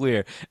in the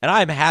clear. And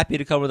I'm happy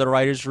to come to the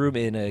writers' room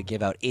and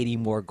give out 80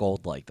 more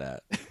gold like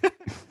that.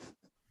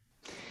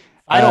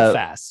 Idle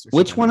fast.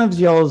 Which one of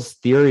y'all's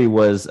theory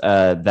was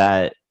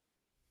that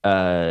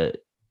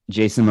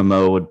Jason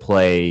Momoa would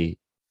play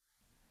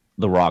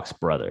the Rock's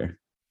brother?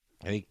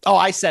 I think. Oh,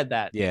 I said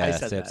that. Yeah, I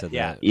said Sam that. said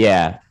Yeah. that.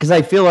 Yeah, because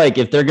I feel like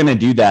if they're gonna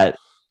do that,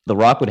 the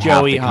Rock would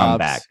have Joey to come Hobbs.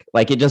 back.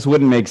 Like it just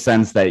wouldn't make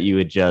sense that you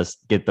would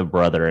just get the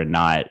brother and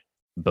not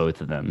both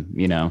of them.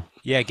 You know?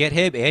 Yeah, get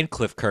him and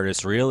Cliff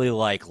Curtis. Really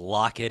like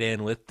lock it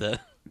in with the.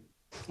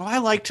 Well, I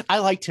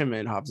liked him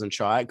in Hobbs and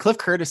Shaw. Cliff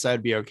Curtis,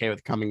 I'd be okay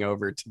with coming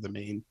over to the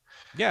main.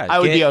 Yeah, I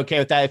would be okay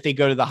with that if they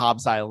go to the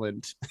Hobbs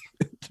Island.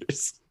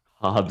 There's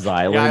Hobbs the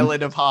Island.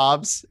 island of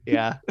Hobbs.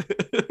 Yeah.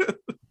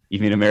 You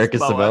mean America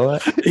Samoa.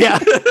 Samoa? Yeah.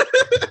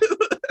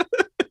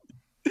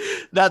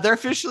 Now they're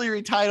officially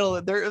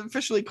retitled. They're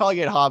officially calling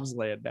it Hobbs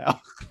Land now.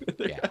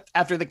 Yeah.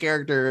 After the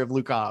character of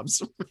Luke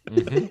Hobbs.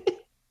 Mhm.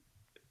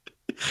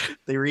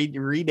 They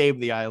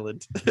renamed the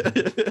island.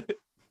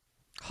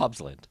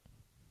 Hobbsland.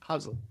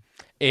 Hobbs Land.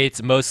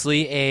 It's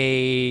mostly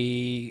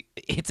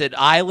it's an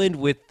island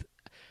with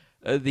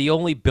the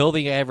only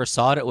building I ever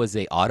saw in it was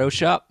a auto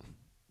shop.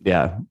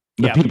 Yeah.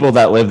 The Yeah. people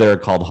that live there are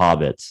called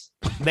hobbits.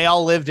 They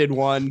all lived in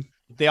one.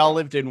 They all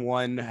lived in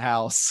one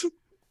house.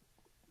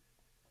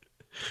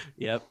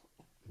 Yep.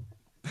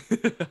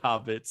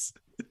 Hobbits.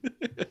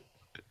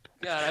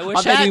 God, I On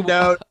wish that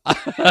note,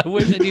 I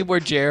wish I knew more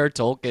J.R.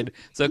 Tolkien,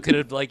 so I could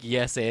have like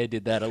yes and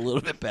did that a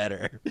little bit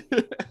better.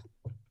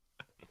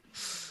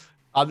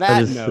 on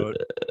that Just- note,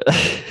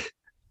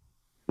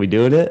 We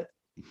doing it?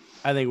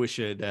 I think we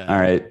should. All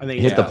right. I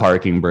think Hit the yeah.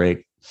 parking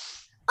brake.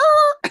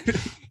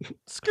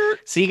 Skirt.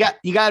 So you got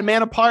a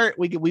man apart.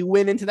 We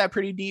went into that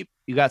pretty deep.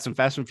 You got some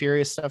Fast and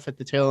Furious stuff at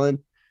the tail end.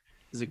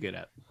 This is a good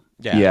app.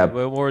 Yeah. Yeah.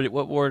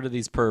 What more do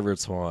these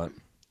perverts want?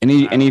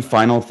 Any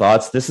final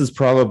thoughts? This is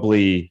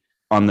probably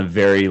on the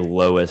very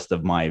lowest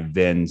of my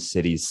Vin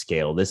City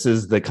scale. This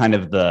is the kind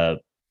of the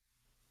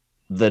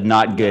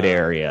not good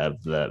area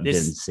of the Vin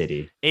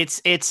City.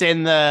 It's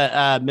in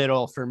the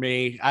middle for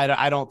me.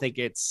 I don't think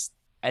it's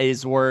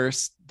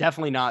worse.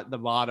 Definitely not the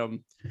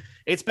bottom.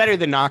 It's better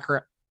than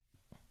Knockaround.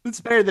 It's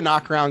better than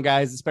Knockaround,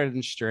 guys. It's better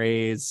than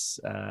Strays.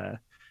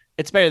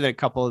 It's better than a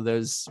couple of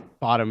those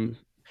bottom.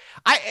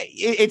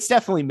 It's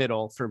definitely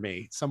middle for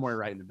me. Somewhere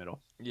right in the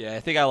middle. Yeah, I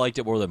think I liked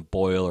it more than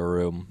Boiler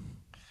Room.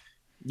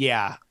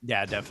 Yeah,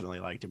 definitely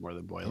liked it more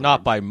than Boiler.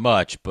 Not by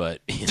much, but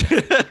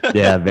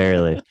Yeah,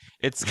 barely.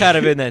 it's kind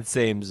of in that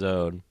same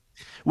zone.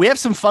 We have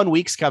some fun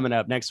weeks coming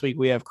up. Next week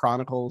we have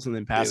Chronicles and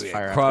then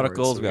Pacifier.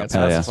 Chronicles, afterwards. we got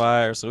So Oh, yeah.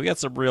 Pacifier, so we got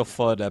some real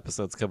fun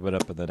episodes coming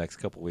up in the next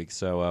couple weeks.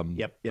 So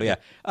Yep. but yeah,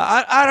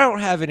 I don't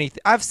have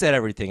anything. I've said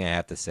everything I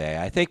have to say.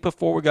 I think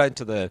before we got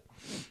into the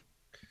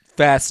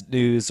fast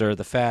news or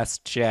the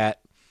fast chat,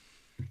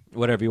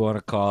 whatever you want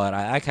to call it,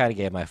 I kind of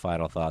gave my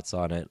final thoughts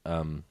on it.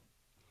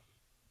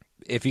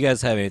 If you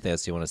guys have anything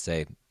else you want to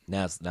say,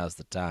 now's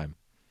the time.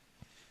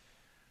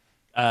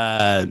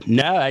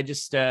 No, I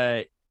just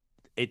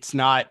it's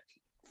not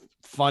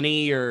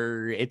funny,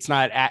 or it's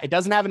not. It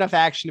doesn't have enough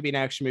action to be an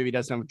action movie. It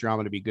doesn't have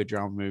drama to be a good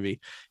drama movie.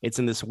 It's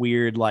in this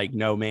weird like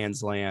no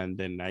man's land,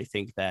 and I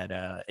think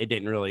that it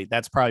didn't really.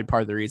 That's probably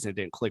part of the reason it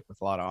didn't click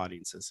with a lot of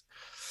audiences.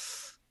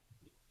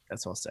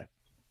 That's all I'll say.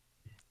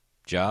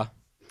 Ja,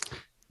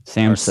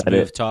 Sam our said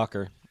smooth it.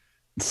 talker.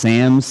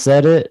 Sam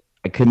said it.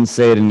 I couldn't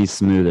say it any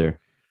smoother.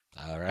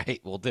 All right.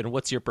 Well, then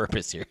what's your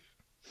purpose here?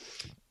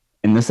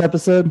 In this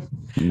episode,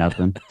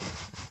 nothing.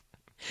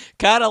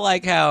 Kind of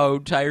like how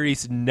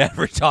Tyrese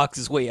never talks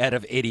his way out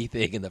of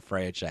anything in the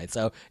franchise.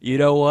 So you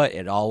know what?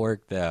 It all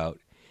worked out.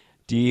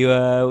 Do you?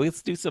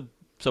 Let's do some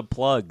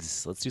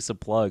plugs. Let's do some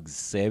plugs.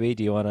 Sammy,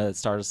 do you want to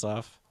start us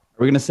off?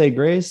 Are we gonna say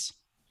grace?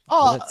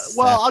 Oh, Let's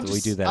well, I'll after we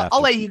just do that I'll after.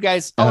 let you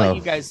guys. I'll Oh. let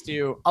you guys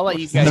do. I'll let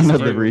you guys None of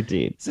the do.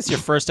 routine. Is this your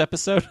first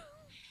episode?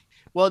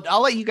 Well,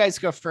 I'll let you guys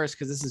go first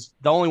because this is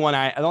the only one.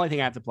 The only thing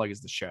I have to plug is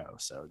the show.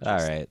 So All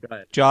right. go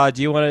ahead. John,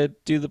 do you want to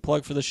do the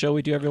plug for the show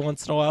we do every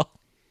once in a while?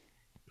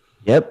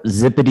 Yep,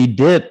 zippity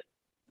dip.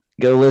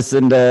 Go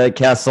listen to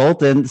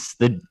Consultants,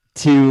 the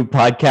two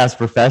podcast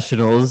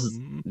professionals,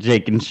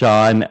 Jake and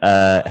Sean,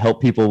 help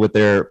people with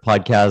their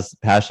podcast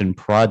passion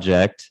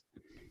project.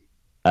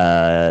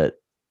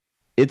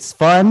 It's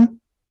fun,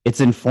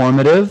 it's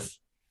informative,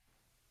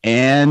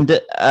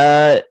 and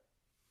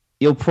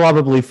you'll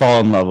probably fall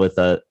in love with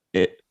it.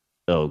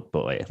 Oh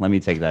boy, let me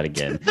take that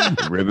again.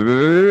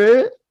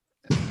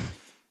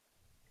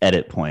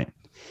 Edit point.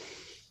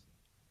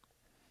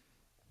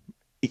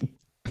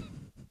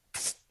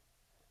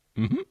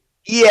 Mhm.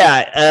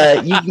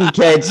 Yeah, you can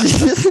catch.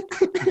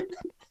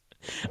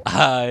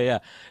 Yeah.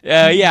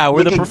 We're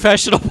We the can-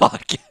 professional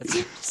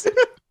podcasters.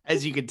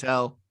 As you can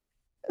tell.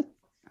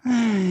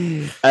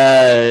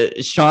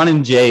 Sean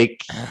and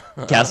Jake,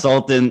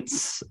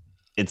 Consultants.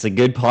 It's a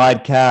good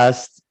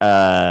podcast.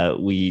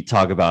 We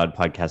talk about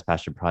podcast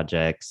passion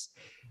projects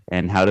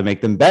and how to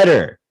make them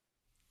better.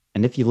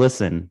 And if you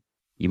listen,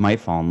 you might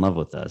fall in love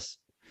with us.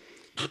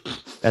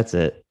 That's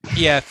it.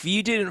 Yeah, if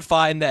you didn't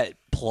find that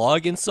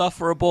plug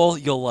insufferable,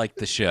 you'll like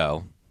the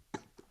show.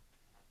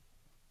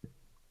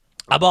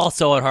 I'm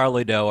also on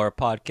Hardly Know, our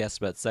podcast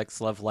about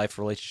sex, love, life,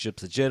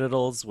 relationships, and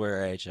genitals,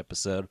 where each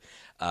episode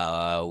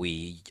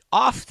we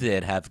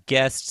often have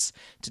guests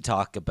to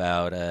talk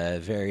about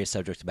various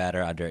subject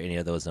matter under any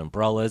of those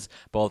umbrellas.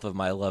 Both of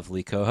my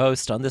lovely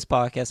co-hosts on this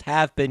podcast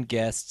have been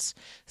guests,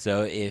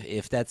 so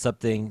if that's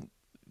something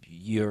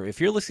if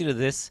you're listening to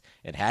this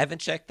and haven't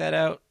checked that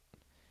out,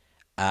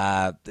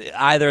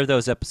 either of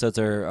those episodes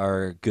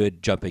are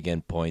good jumping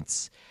in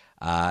points.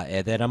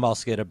 And then I'm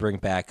also going to bring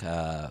back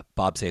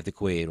Bob Save the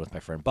Queen with my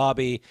friend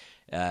Bobby.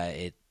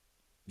 It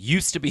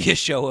used to be a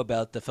show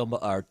about the film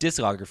or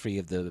discography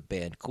of the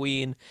band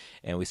Queen,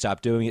 and we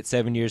stopped doing it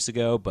 7 years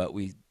ago, but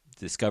we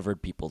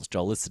discovered people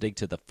still listening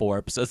to the 4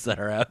 episodes that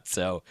are out,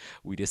 so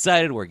we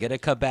decided we're going to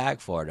come back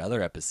for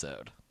another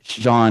episode.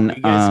 Sean,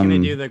 You guys gonna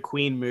do the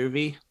Queen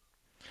movie?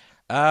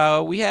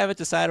 We haven't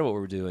decided what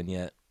we're doing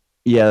yet.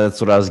 yeah, that's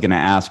what I was gonna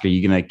ask. Are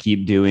you gonna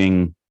keep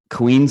doing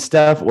Queen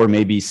stuff, or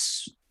maybe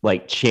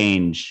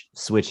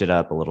switch it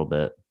up a little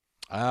bit?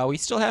 We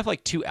still have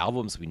like 2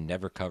 albums we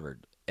never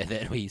covered. And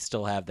then we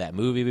still have that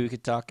movie we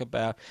could talk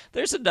about.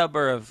 There's a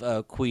number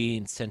of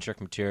Queen-centric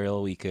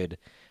material we could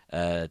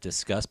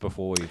discuss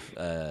before we've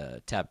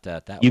tapped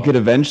out that You one. could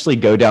eventually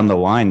go down the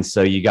line.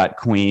 So you got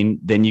Queen,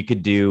 then you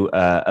could do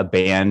a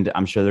band.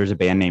 I'm sure there's a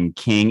band named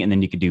King, and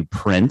then you could do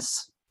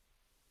Prince,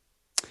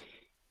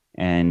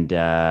 and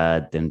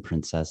then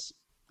Princess,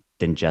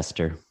 then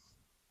Jester,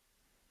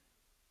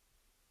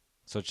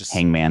 So just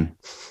Hangman.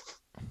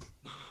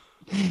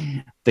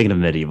 Thinking of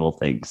medieval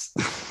things.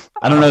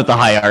 I don't know what the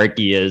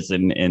hierarchy is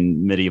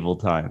in medieval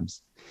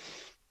times.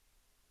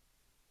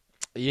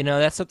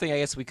 that's something I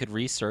guess we could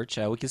research.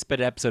 We could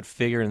spend an episode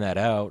figuring that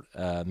out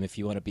if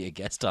you want to be a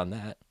guest on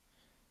that.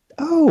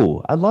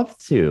 Oh, I'd love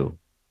to.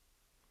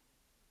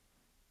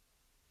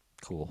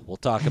 Cool. We'll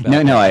talk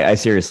about No, I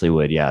seriously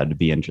would. Yeah, it'd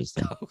be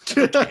interesting.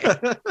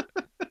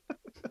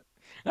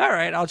 All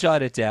right, I'll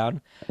jot it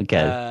down.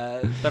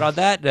 Okay. But on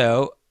that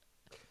note,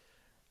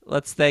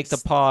 let's thank the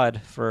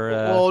pod for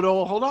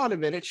no, hold on a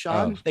minute,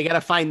 Sean. Oh. They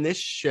gotta find this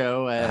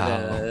show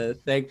at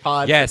Thank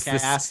Pod yes, for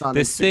Cast on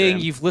this thing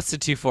Instagram. you've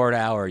listened to for an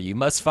hour, you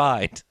must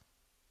find.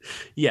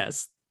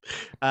 Yes.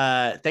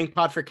 Thank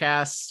Pod for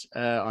Cast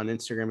on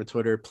Instagram and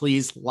Twitter.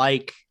 Please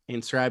like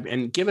and subscribe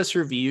and give us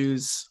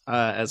reviews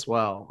as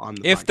well on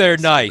the If they're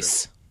podcast.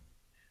 nice.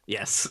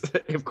 Yes,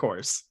 of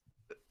course.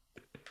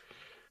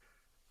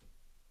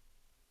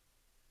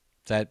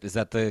 Is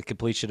that the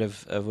completion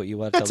of what you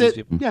want to That's tell it.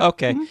 these people? Yeah.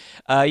 Okay.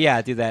 Mhm.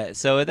 Yeah, do that.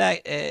 So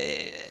that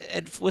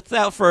and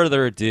without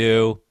further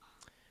ado,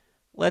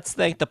 let's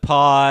thank the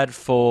pod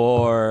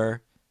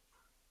for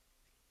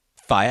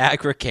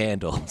Viagra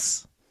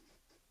candles.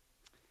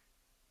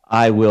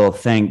 I will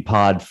thank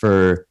Pod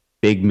for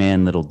Big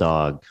Man Little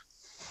Dog.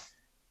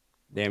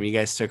 Damn, you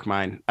guys took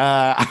mine.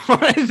 I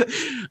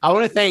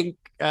want to thank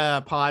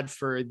Pod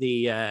for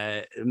the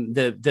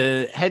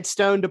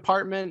headstone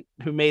department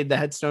who made the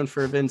headstone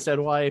for Vin's dead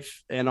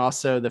wife, and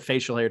also the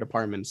facial hair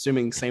department,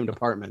 assuming same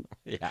department.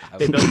 Yeah.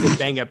 They both did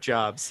bang up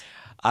jobs.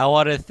 I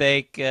want to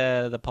thank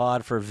the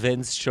pod for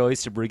Vin's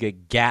choice to bring a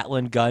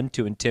Gatlin gun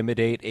to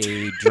intimidate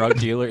a drug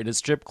dealer in a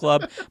strip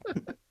club.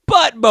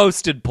 But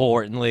most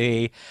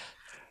importantly,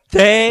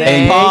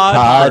 thank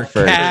pod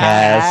for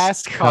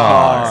Cast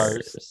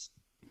Cars.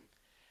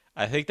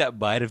 I think that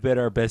might have been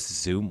our best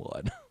Zoom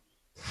one.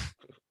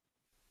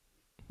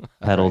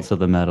 Pedal to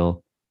the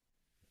metal.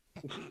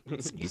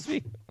 Excuse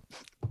me.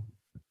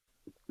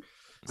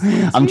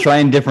 I'm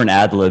trying different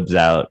ad libs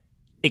out.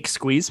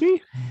 Excuse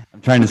me.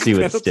 I'm trying to see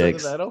what Pedal to the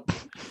sticks. metal?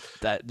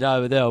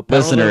 No.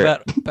 Listener.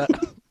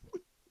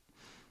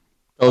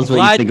 Tell us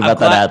what you think about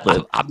that ad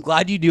lib. I'm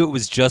glad you knew it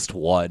was just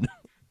one.